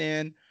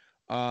Capstan.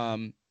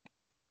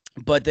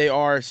 But they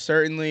are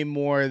certainly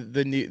more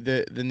the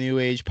new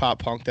age pop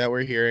punk that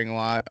we're hearing a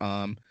lot.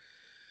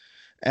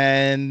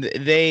 And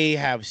they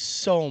have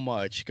so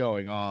much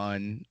going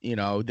on.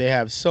 They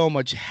have so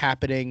much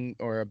happening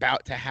or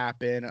about to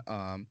happen.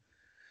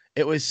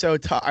 It was so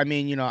tough. I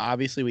mean,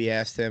 obviously we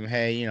asked him,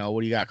 hey,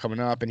 what do you got coming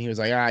up? And he was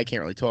like, I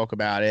can't really talk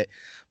about it.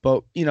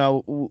 But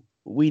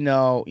we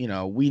know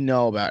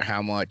about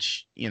how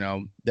much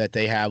that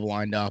they have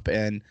lined up,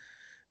 and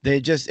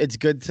it's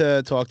good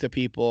to talk to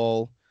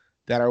people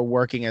that are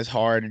working as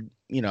hard,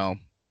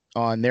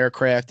 on their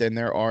craft and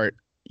their art,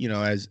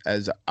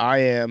 as I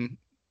am,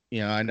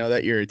 I know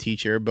that you're a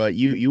teacher, but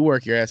you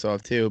work your ass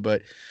off too.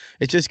 But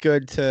it's just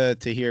good to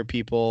hear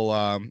people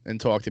and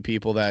talk to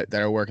people that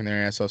are working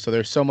their ass off. So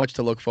there's so much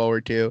to look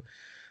forward to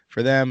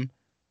for them.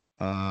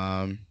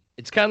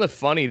 It's kind of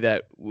funny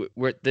that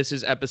this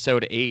is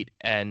episode 8,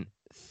 and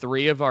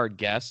 3 of our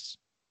guests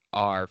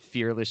are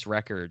Fearless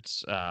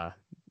Records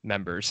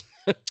members.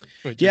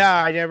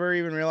 Yeah, I never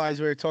even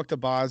realized we talked to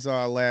Boz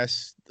on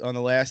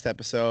the last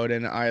episode,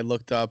 and I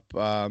looked up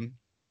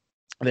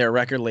their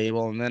record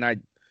label, and then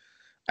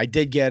I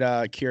did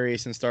get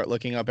curious and start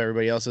looking up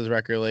everybody else's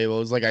record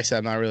labels. Like I said,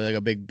 I'm not really like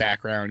a big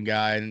background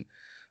guy, and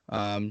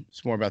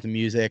it's more about the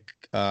music.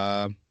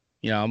 I'm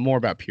more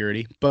about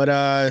purity.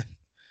 But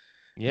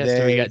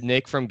so we got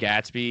Nick from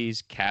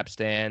Gatsby's,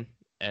 Capstan,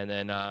 and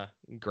then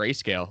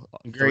Grayscale.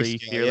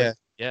 Grayscale,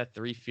 yeah,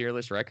 3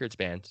 Fearless Records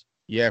bands.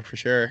 Yeah, for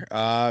sure.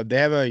 They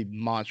have a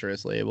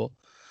monstrous label.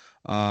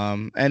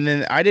 And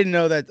then I didn't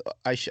know that.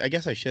 I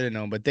guess I should have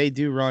known, but they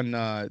do run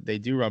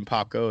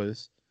Pop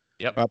Goes.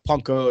 Yep.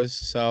 Punk Goes.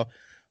 So,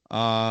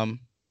 that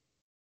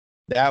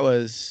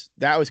was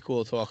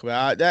cool to talk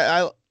about.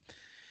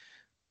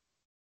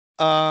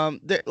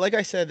 Like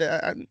I said,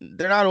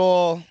 they're not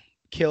all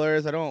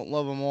killers. I don't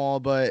love them all,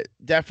 but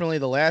definitely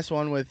the last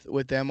one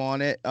with them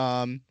on it,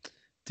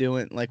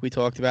 doing like we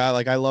talked about.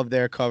 Like I love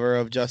their cover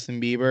of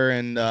Justin Bieber,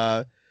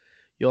 and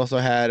you also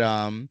had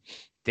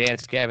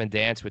Dance Gavin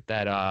Dance with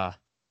that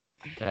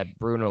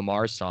Bruno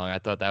Mars song. I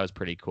thought that was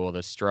pretty cool.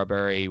 The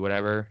Strawberry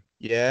whatever.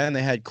 Yeah, and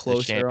they had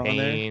Closer on there.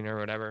 Champagne or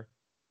whatever.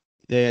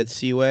 They had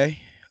Seaway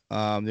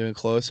doing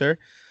Closer.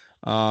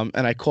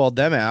 And I called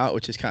them out,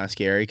 which is kind of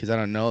scary because I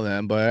don't know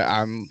them, but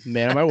I'm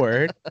man of my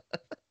word.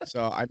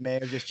 So I may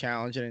have just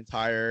challenged an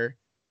entire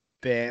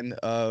band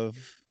of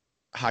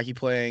hockey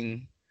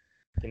playing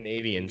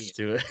Canadians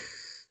to it.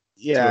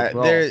 Yeah,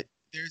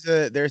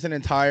 there's an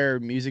entire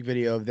music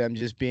video of them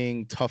just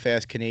being tough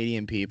ass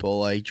Canadian people,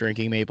 like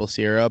drinking maple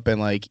syrup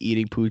and like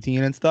eating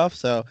poutine and stuff.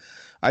 So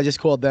I just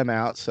called them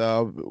out.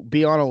 So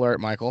be on alert,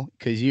 Michael,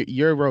 because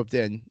you're roped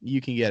in.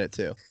 You can get it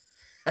too.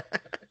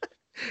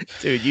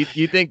 Dude,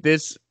 you think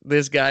this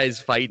guy is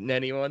fighting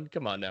anyone?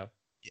 Come on now.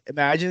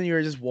 Imagine you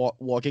were just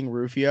walking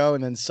Rufio,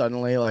 and then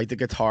suddenly like the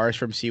guitarist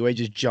from Seaway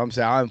just jumps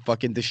out and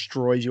fucking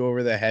destroys you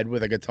over the head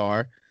with a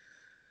guitar.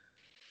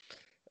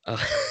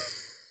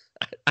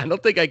 I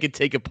don't think I could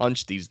take a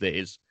punch these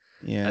days.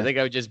 Yeah, I think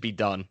I would just be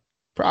done.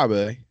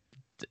 Probably.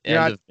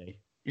 You're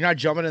not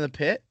jumping in the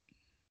pit?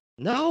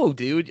 No,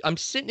 dude. I'm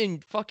sitting in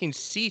fucking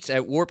seats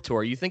at Warped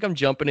Tour. You think I'm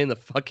jumping in the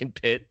fucking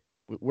pit?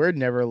 We're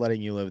never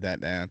letting you live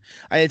that down.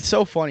 It's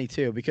so funny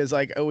too because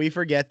like we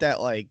forget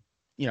that like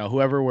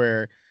whoever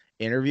we're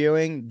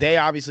interviewing, they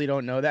obviously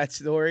don't know that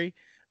story,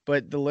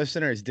 but the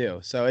listeners do.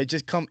 So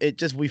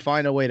we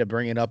find a way to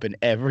bring it up in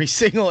every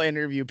single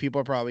interview.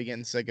 People are probably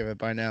getting sick of it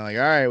by now. Like,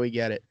 all right, we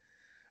get it.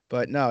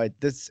 But no,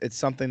 it's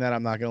something that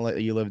I'm not gonna let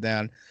you live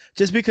down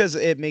just because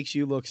it makes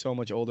you look so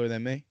much older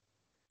than me.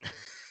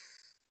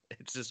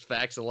 It's just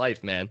facts of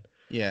life, man.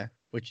 Yeah.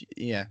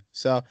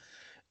 So.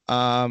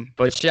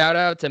 But shout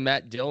out to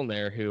Matt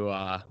Dillner, who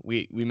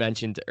we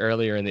mentioned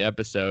earlier in the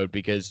episode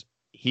because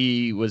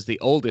he was the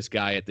oldest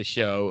guy at the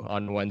show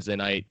on Wednesday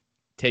night,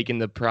 taking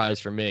the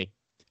prize from me.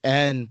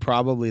 And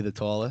probably the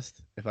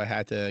tallest, if I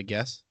had to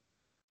guess.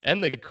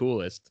 And the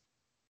coolest.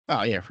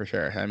 Oh yeah, for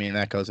sure. I mean,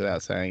 that goes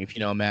without saying. If you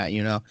know Matt,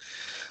 you know.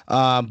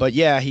 But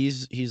yeah,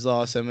 he's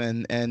awesome,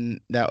 and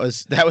that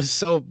was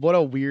so. What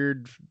a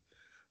weird,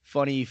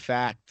 funny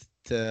fact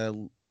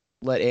to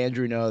let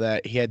Andrew know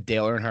that he had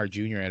Dale Earnhardt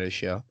Jr. at his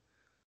show.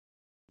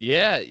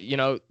 Yeah,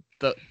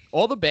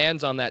 all the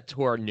bands on that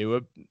tour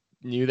knew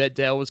that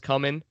Dale was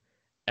coming,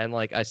 and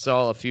like I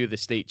saw a few of the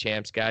state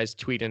champs guys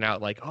tweeting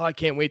out like, "Oh, I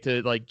can't wait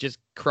to like just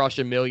crush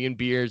 1,000,000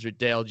 beers with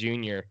Dale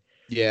Jr."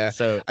 Yeah.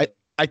 So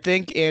I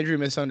think Andrew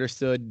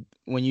misunderstood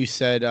when you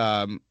said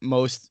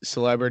most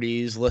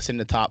celebrities listen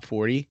to top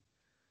 40.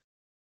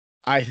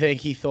 I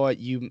think he thought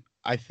you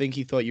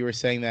were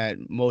saying that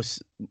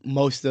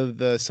most of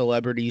the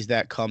celebrities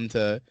that come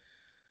to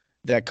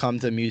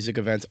music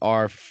events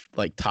are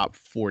like top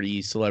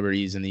 40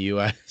 celebrities in the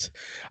US.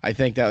 I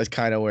think that was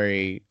kind of where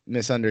he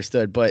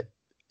misunderstood, but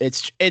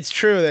it's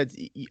true that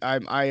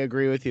I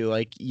agree with you.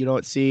 Like you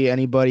don't see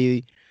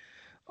anybody,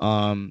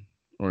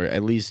 or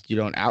at least you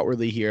don't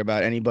outwardly hear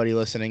about anybody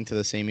listening to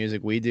the same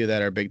music we do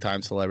that are big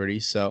time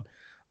celebrities. So,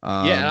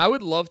 yeah, and I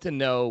would love to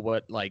know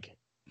what like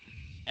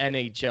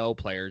NHL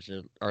players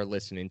are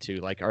listening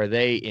to. Like, are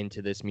they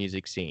into this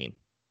music scene?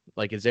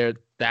 Like, is there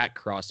that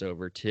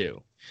crossover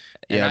too?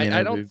 And yeah,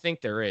 I don't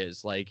think there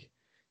is. Like,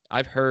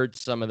 I've heard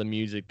some of the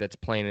music that's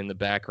playing in the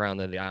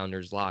background of the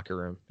Islanders locker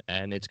room,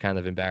 and it's kind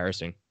of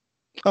embarrassing.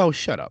 Oh,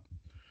 shut up.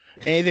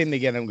 Anything to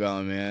get them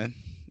going, man.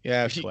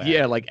 Yeah,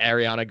 yeah, like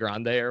Ariana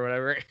Grande or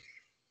whatever.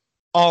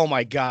 Oh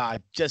my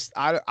God.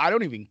 I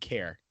don't even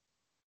care.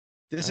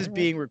 This is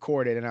being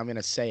recorded, and I'm going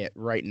to say it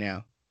right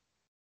now.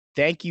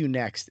 Thank You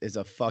Next is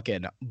a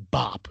fucking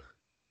bop.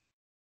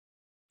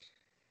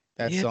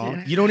 That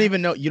song. You don't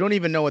even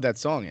know what that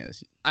song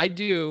is. I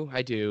do.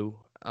 I don't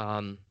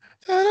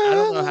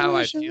know how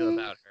I feel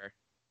about her.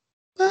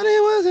 but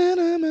it wasn't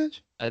a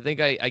match. I think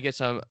I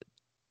guess I'm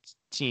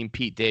team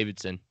Pete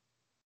Davidson.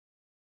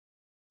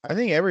 I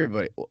think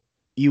everybody.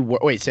 You were.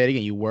 Wait, say it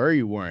again. You were or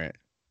you weren't?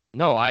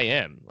 No, I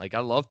am. Like, I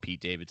love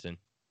Pete Davidson.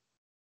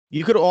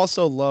 You could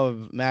also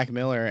love Mac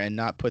Miller and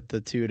not put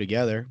the two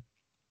together.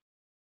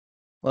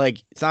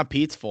 Like, it's not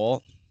Pete's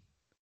fault.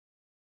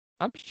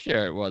 I'm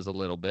sure it was a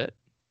little bit.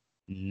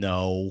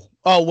 No.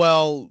 Oh,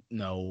 well,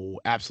 no,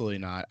 absolutely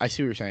not. I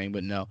see what you're saying,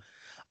 but no.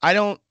 I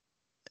don't,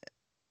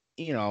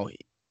 you know,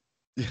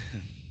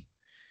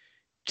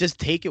 just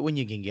take it when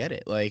you can get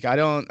it. Like, I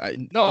don't.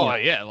 No,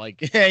 yeah,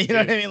 like, yeah, you know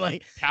what I mean?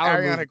 Like,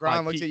 power Ariana move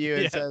Grande by looks at Pete. you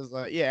and Yeah. says,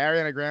 like, yeah,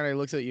 Ariana Grande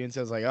looks at you and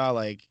says, like, oh,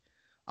 like,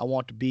 I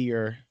want to be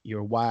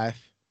your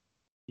wife.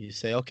 You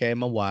say, okay,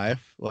 my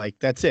wife. Like,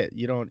 that's it.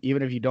 You don't,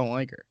 even if you don't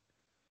like her,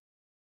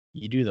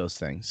 you do those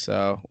things.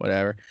 So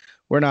whatever.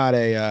 We're not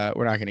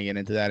going to get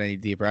into that any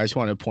deeper. I just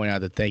wanted to point out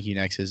that Thank You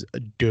Next is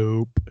a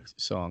dope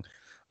song.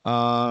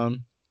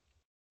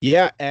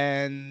 Yeah,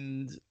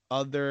 and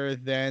other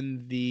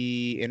than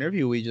the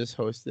interview we just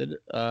hosted,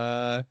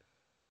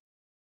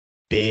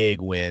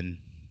 big win.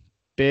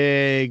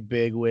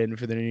 Big win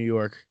for the New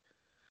York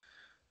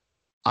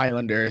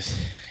Islanders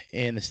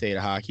in the state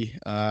of hockey.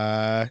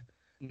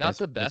 Not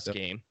the best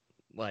game.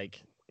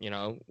 Like,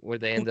 where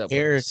they end up with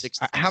cares?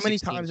 16, How many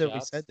 16 times have we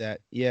shots. said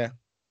that? Yeah.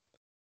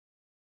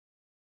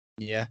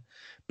 Yeah.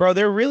 Bro,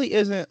 there really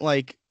isn't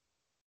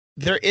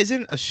there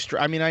isn't a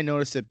I mean, I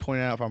noticed it,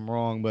 pointed out if I'm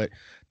wrong, but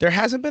there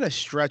hasn't been a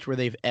stretch where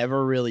they've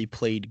ever really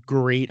played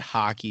great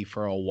hockey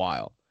for a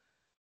while.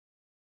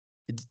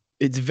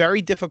 It's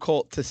very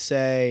difficult to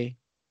say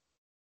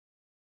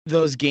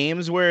those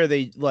games where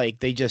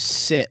they just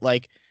sit.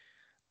 Like,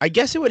 I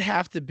guess it would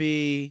have to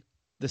be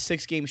the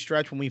 6-game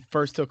stretch when we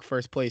first took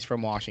first place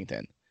from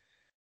Washington.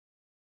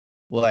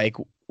 Like,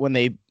 when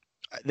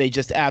they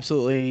just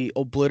absolutely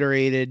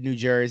obliterated New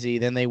Jersey,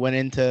 then they went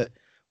into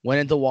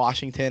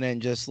Washington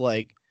and just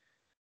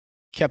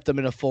kept them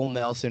in a full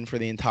Nelson for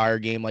the entire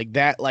game. Like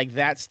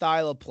that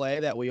style of play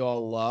that we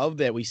all love,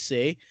 that we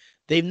see,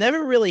 they've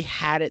never really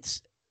had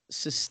it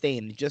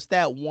sustained. Just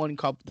that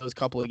those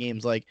couple of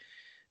games, like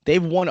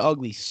they've won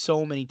ugly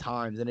so many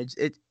times, and it's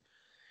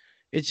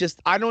just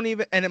I don't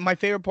even. And my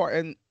favorite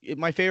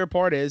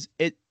part is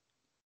it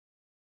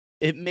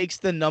makes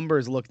the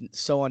numbers look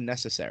so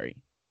unnecessary.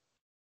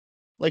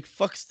 Like,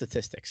 fuck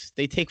statistics.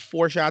 They take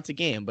 4 shots a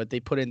game, but they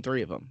put in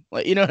 3 of them.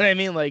 Like, you know what I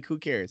mean? Like, who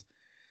cares?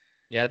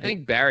 Yeah, I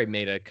think Barry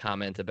made a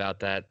comment about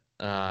that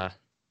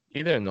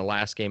either in the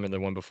last game or the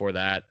one before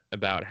that,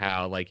 about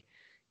how, like,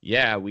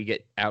 yeah, we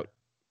get out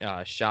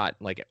shot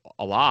like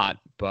a lot,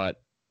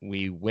 but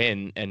we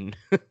win and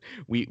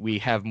we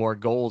have more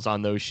goals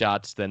on those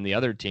shots than the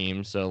other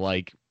team. So,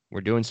 like,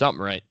 we're doing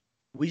something right.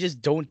 We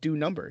just don't do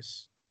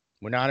numbers.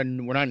 We're not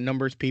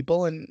numbers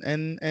people, and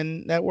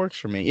that works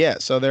for me. Yeah,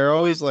 so they're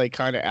always like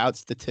kind of out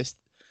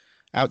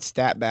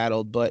stat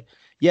battled, but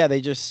yeah,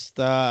 they just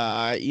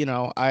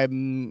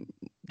I'm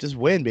just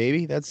win,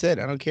 baby. That's it.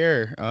 I don't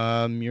care.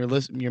 You're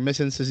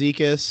missing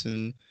Cizikas,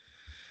 and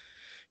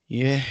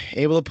yeah,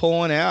 able to pull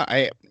one out.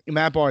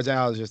 Matt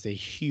Barzal is just a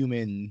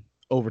human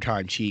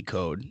overtime cheat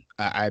code.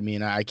 I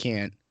mean, I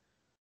can't.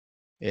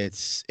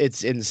 It's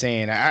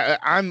insane.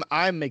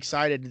 I'm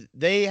excited.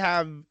 They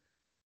have.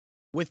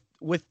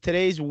 With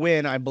today's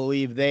win, I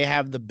believe they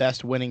have the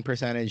best winning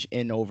percentage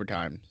in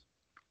overtime.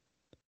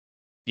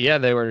 Yeah,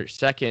 they were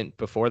second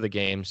before the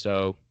game,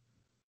 so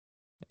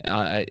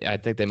I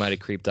think they might have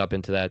creeped up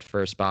into that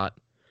first spot.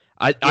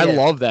 I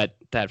love that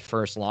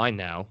first line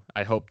now.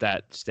 I hope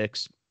that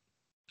sticks.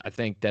 I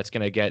think that's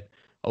going to get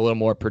a little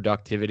more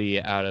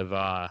productivity out of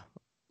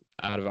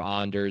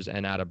Anders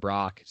and out of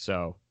Brock.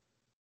 So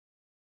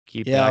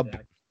keep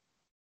that.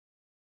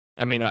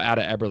 I mean, out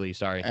of Eberle,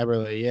 sorry.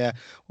 Eberle, yeah.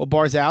 Well,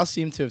 Barzal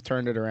seemed to have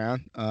turned it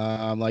around.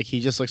 Like, he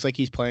just looks like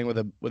he's playing with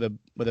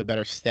a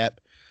better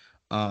step,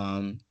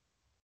 and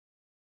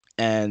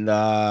playing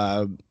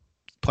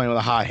with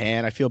a hot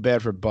hand. I feel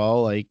bad for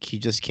Bo. Like, he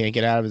just can't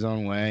get out of his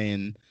own way,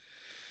 and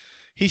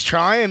he's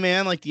trying,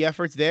 man. Like, the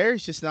effort's there.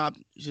 He's just not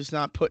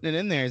putting it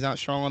in there. He's not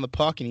strong on the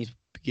puck, and he's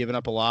giving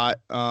up a lot.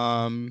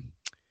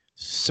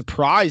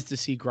 Surprised to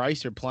see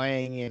Greiser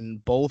playing in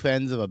both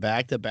ends of a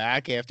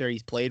back-to-back after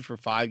he's played for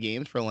 5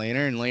 games for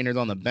Lehner, and Lehner's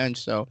on the bench,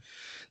 so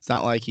it's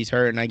not like he's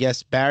hurt. And I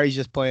guess Barry's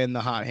just playing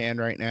the hot hand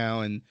right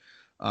now and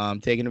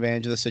taking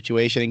advantage of the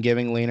situation and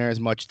giving Lehner as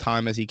much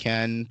time as he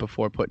can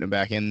before putting him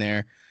back in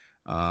there.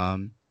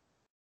 And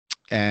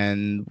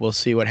we'll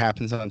see what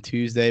happens on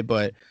Tuesday,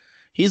 but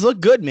he's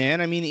looked good, man.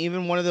 I mean,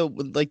 even one of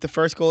the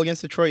first goal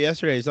against Detroit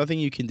yesterday, there's nothing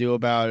you can do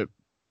about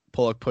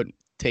Pulock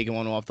taking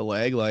one off the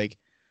leg. Like,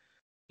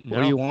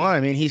 what do you want?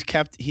 I mean,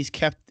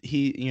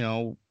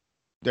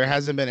 there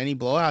hasn't been any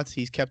blowouts.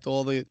 He's kept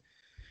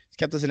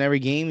us in every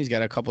game. He's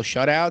got a couple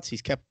shutouts.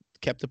 He's kept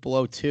it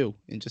below 2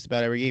 in just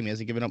about every game. He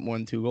hasn't given up more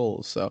than 2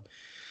 goals. So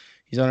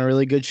he's on a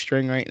really good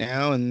string right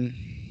now. And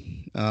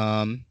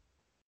I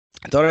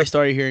thought I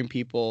started hearing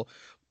people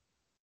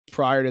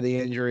prior to the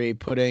injury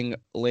putting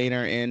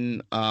Lehner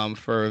in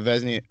for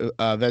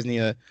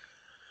Vezina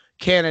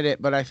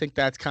candidate, but I think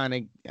that's kind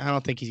of. I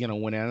don't think he's gonna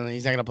win it.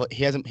 He's not gonna play.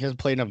 He hasn't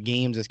played enough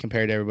games as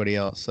compared to everybody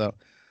else. So,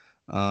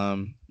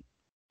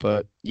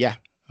 but yeah,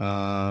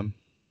 the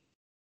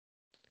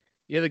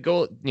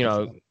goal.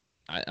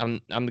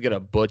 I'm gonna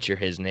butcher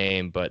his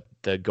name, but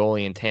the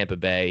goalie in Tampa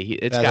Bay,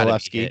 it's got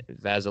to be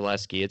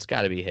Vasilevsky. It's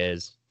got to be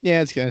his.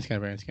 Yeah, it's gonna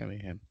be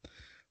him.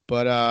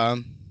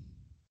 But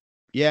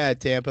yeah,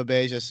 Tampa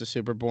Bay is just a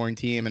super boring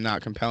team and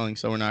not compelling,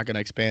 so we're not gonna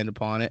expand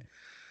upon it.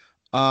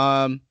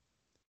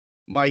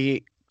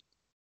 Mikey,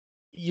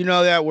 you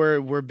know that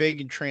we're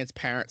big in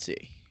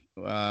transparency.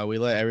 We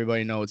let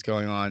everybody know what's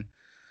going on.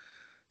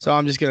 So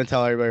I'm just gonna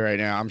tell everybody right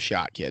now, I'm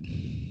shot, kid.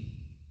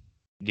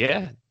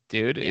 Yeah,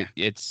 dude. Yeah.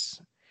 It's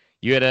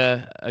you had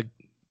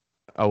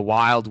a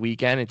wild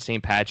weekend. It's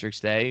St. Patrick's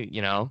Day.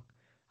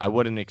 I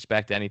wouldn't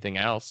expect anything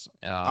else.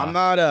 I'm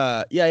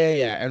not.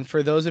 Yeah. And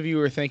for those of you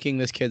who are thinking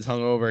this kid's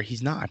hungover,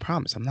 he's not. I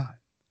promise, I'm not.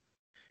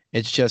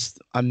 It's just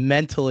I'm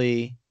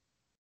mentally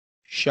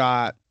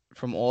shot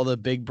from all the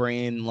big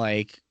brain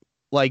like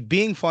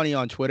being funny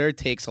on Twitter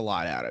takes a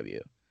lot out of you.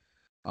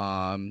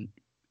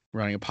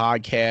 Running a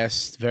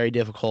podcast, very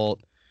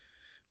difficult.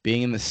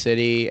 Being in the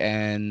city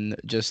and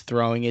just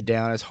throwing it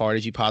down as hard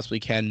as you possibly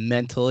can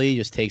mentally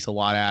just takes a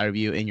lot out of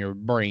you in your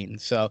brain.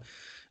 So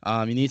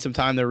you need some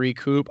time to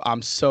recoup.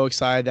 I'm so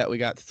excited that we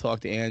got to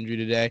talk to Andrew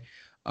today.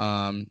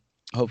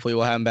 Hopefully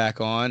we'll have him back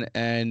on,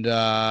 and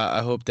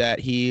I hope that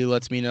he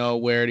lets me know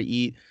where to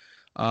eat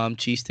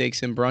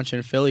cheesesteaks and brunch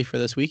in Philly for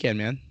this weekend,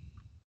 man.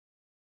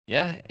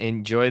 Yeah,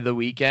 enjoy the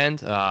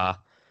weekend.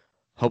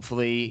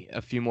 Hopefully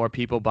a few more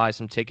people buy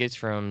some tickets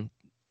from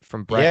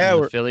Brett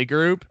and the Philly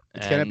group.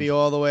 It's gonna be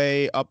all the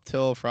way up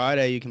till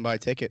Friday. You can buy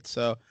tickets.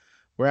 So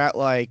we're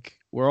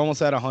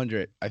almost at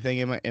 100. I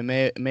think it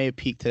may have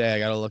peaked today. I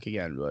gotta look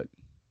again, but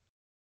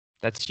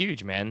that's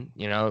huge, man.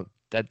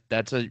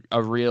 That's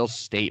a real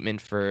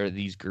statement for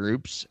these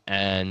groups,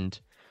 and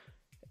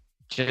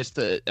just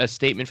a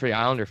statement for the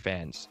Islander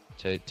fans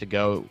to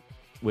go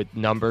with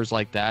numbers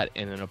like that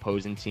in an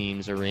opposing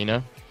team's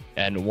arena,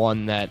 and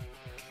one that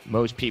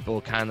most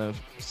people kind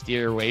of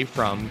steer away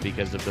from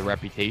because of the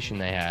reputation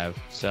they have.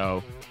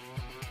 So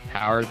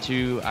power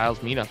to Isles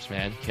meetups,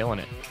 man. Killing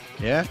it.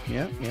 Yeah.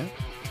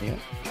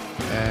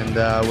 And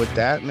with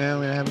that, man,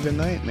 we're gonna have a good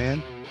night,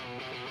 man.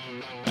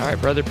 All right,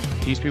 brother.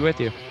 Peace be with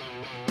you.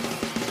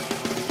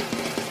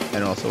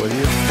 And also with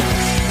you.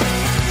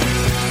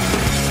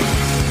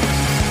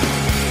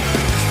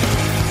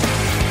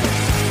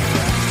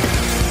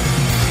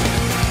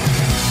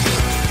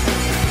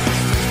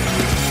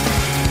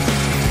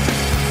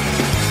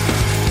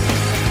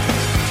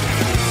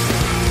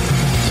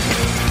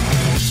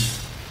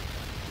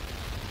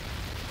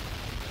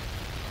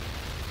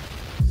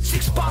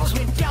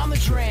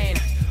 Drain.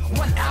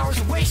 1 hour's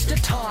a waste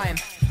of time.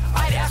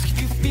 I'd ask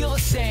if you feel the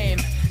same.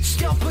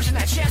 Still pushing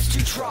that chance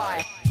to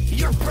try.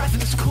 Your breath in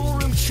this cool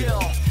room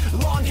chill.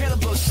 Long hair that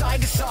blows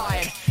side to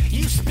side.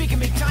 You speak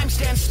and make time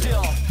stand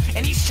still.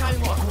 And each time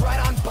you walk right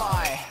on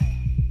by.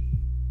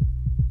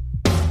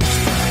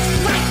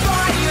 Like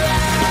fire,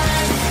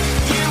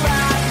 you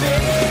have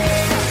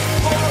been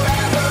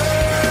forever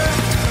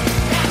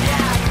and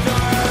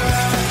ever.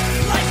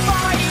 Like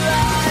fire,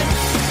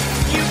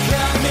 you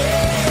come in.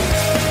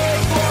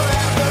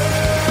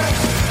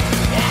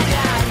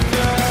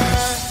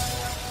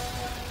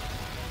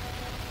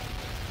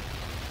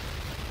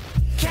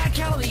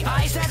 Count on the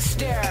eyes that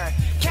stare.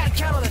 Can't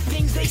count on the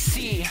things they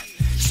see.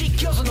 She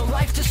kills on the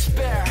life to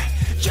spare.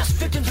 Just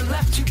victims are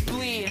left to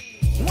bleed.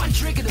 One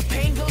drink and the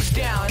pain goes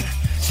down.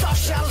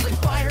 Soft shadows like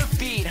by her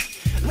feet.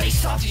 Lay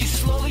soft as you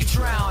slowly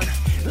drown.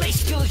 Lay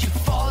still as you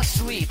fall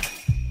asleep.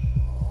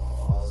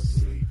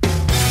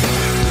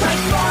 Like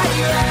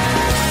fire.